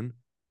horizon.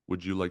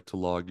 Would you like to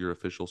log your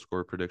official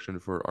score prediction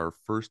for our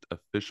first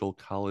official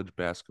college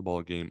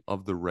basketball game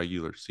of the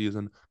regular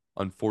season?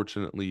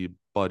 Unfortunately,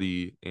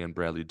 Buddy and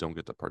Bradley don't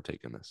get to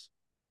partake in this.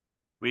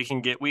 We can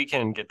get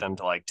them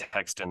to like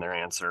text in their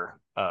answer,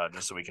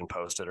 just so we can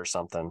post it or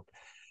something.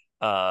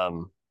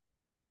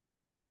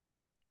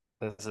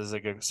 This is a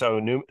good. So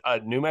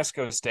New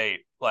Mexico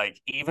State, like,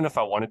 even if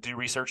I wanted to do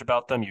research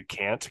about them, you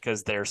can't,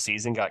 because their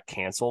season got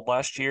canceled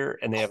last year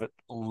and they have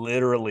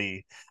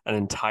literally an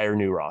entire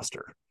new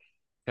roster.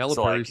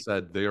 Calipari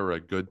said they are a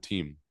good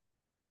team.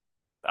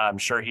 I'm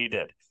sure he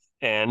did.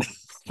 And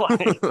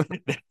like,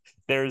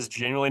 there's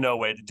genuinely no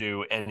way to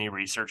do any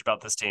research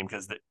about this team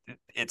because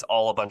it's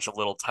all a bunch of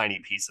little tiny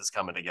pieces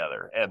coming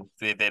together, and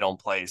they don't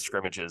play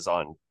scrimmages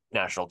on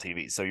national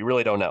TV. So you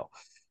really don't know.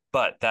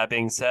 But that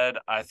being said,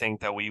 I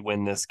think that we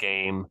win this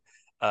game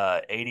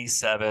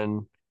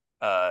 87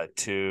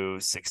 to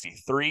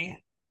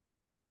 63.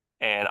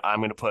 And I'm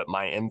going to put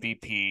my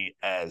MVP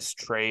as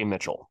Trey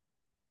Mitchell.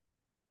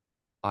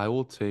 I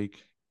will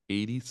take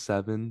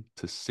 87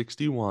 to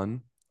 61.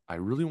 I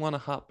really want to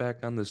hop back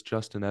on this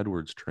Justin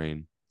Edwards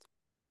train.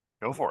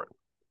 Go for it.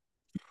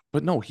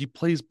 But no, he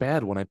plays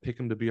bad when I pick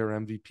him to be our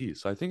MVP.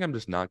 So I think I'm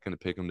just not going to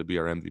pick him to be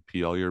our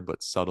MVP all year,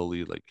 but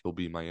subtly, like, he'll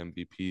be my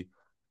MVP.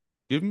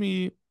 Give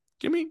me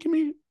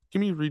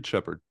Reed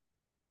Shepherd.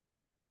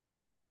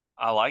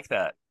 I like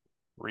that.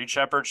 Reed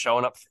Shepherd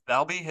showing up.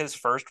 That'll be his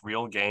first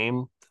real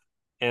game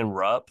in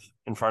Rupp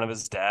in front of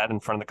his dad, in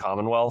front of the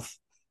Commonwealth.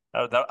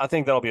 I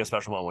think that'll be a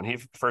special moment. When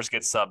he first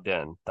gets subbed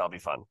in, that'll be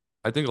fun.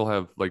 I think he'll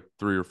have like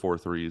 3 or 4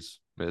 threes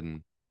and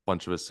a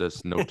bunch of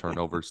assists, no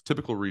turnovers.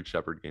 Typical Reed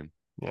Shepherd game.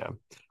 Yeah.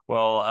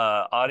 Well,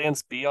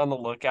 audience, be on the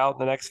lookout in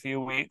the next few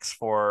weeks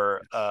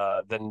for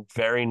the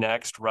very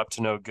next Rupp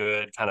to No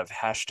Good kind of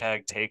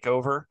hashtag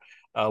takeover.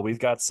 We've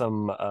got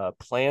some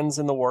plans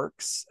in the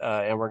works,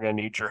 and we're going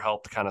to need your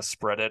help to kind of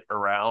spread it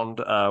around.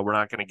 We're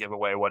not going to give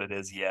away what it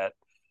is yet,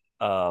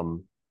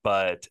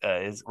 but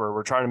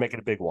we're trying to make it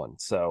a big one.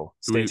 So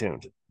stay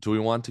tuned. Do we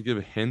want to give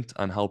a hint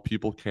on how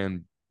people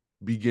can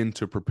begin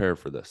to prepare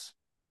for this?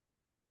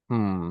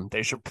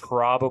 They should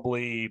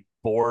probably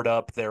board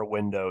up their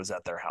windows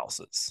at their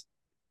houses.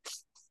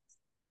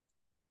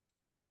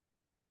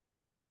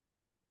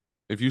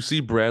 If you see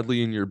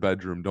Bradley in your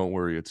bedroom, don't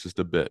worry. It's just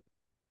a bit.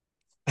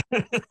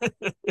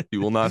 He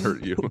will not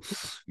hurt you.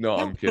 No,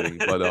 I'm kidding.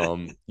 But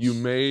you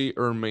may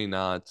or may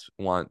not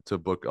want to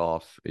book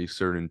off a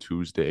certain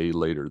Tuesday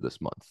later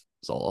this month.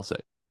 That's all I'll say.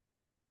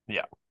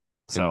 Yeah.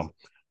 So,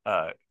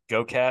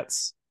 go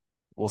Cats.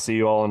 We'll see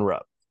you all in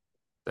Rupp.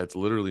 That's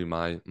literally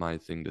my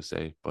thing to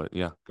say. But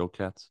yeah, go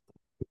Cats.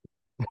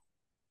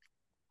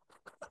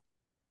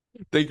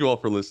 Thank you all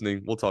for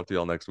listening. We'll talk to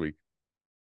y'all next week.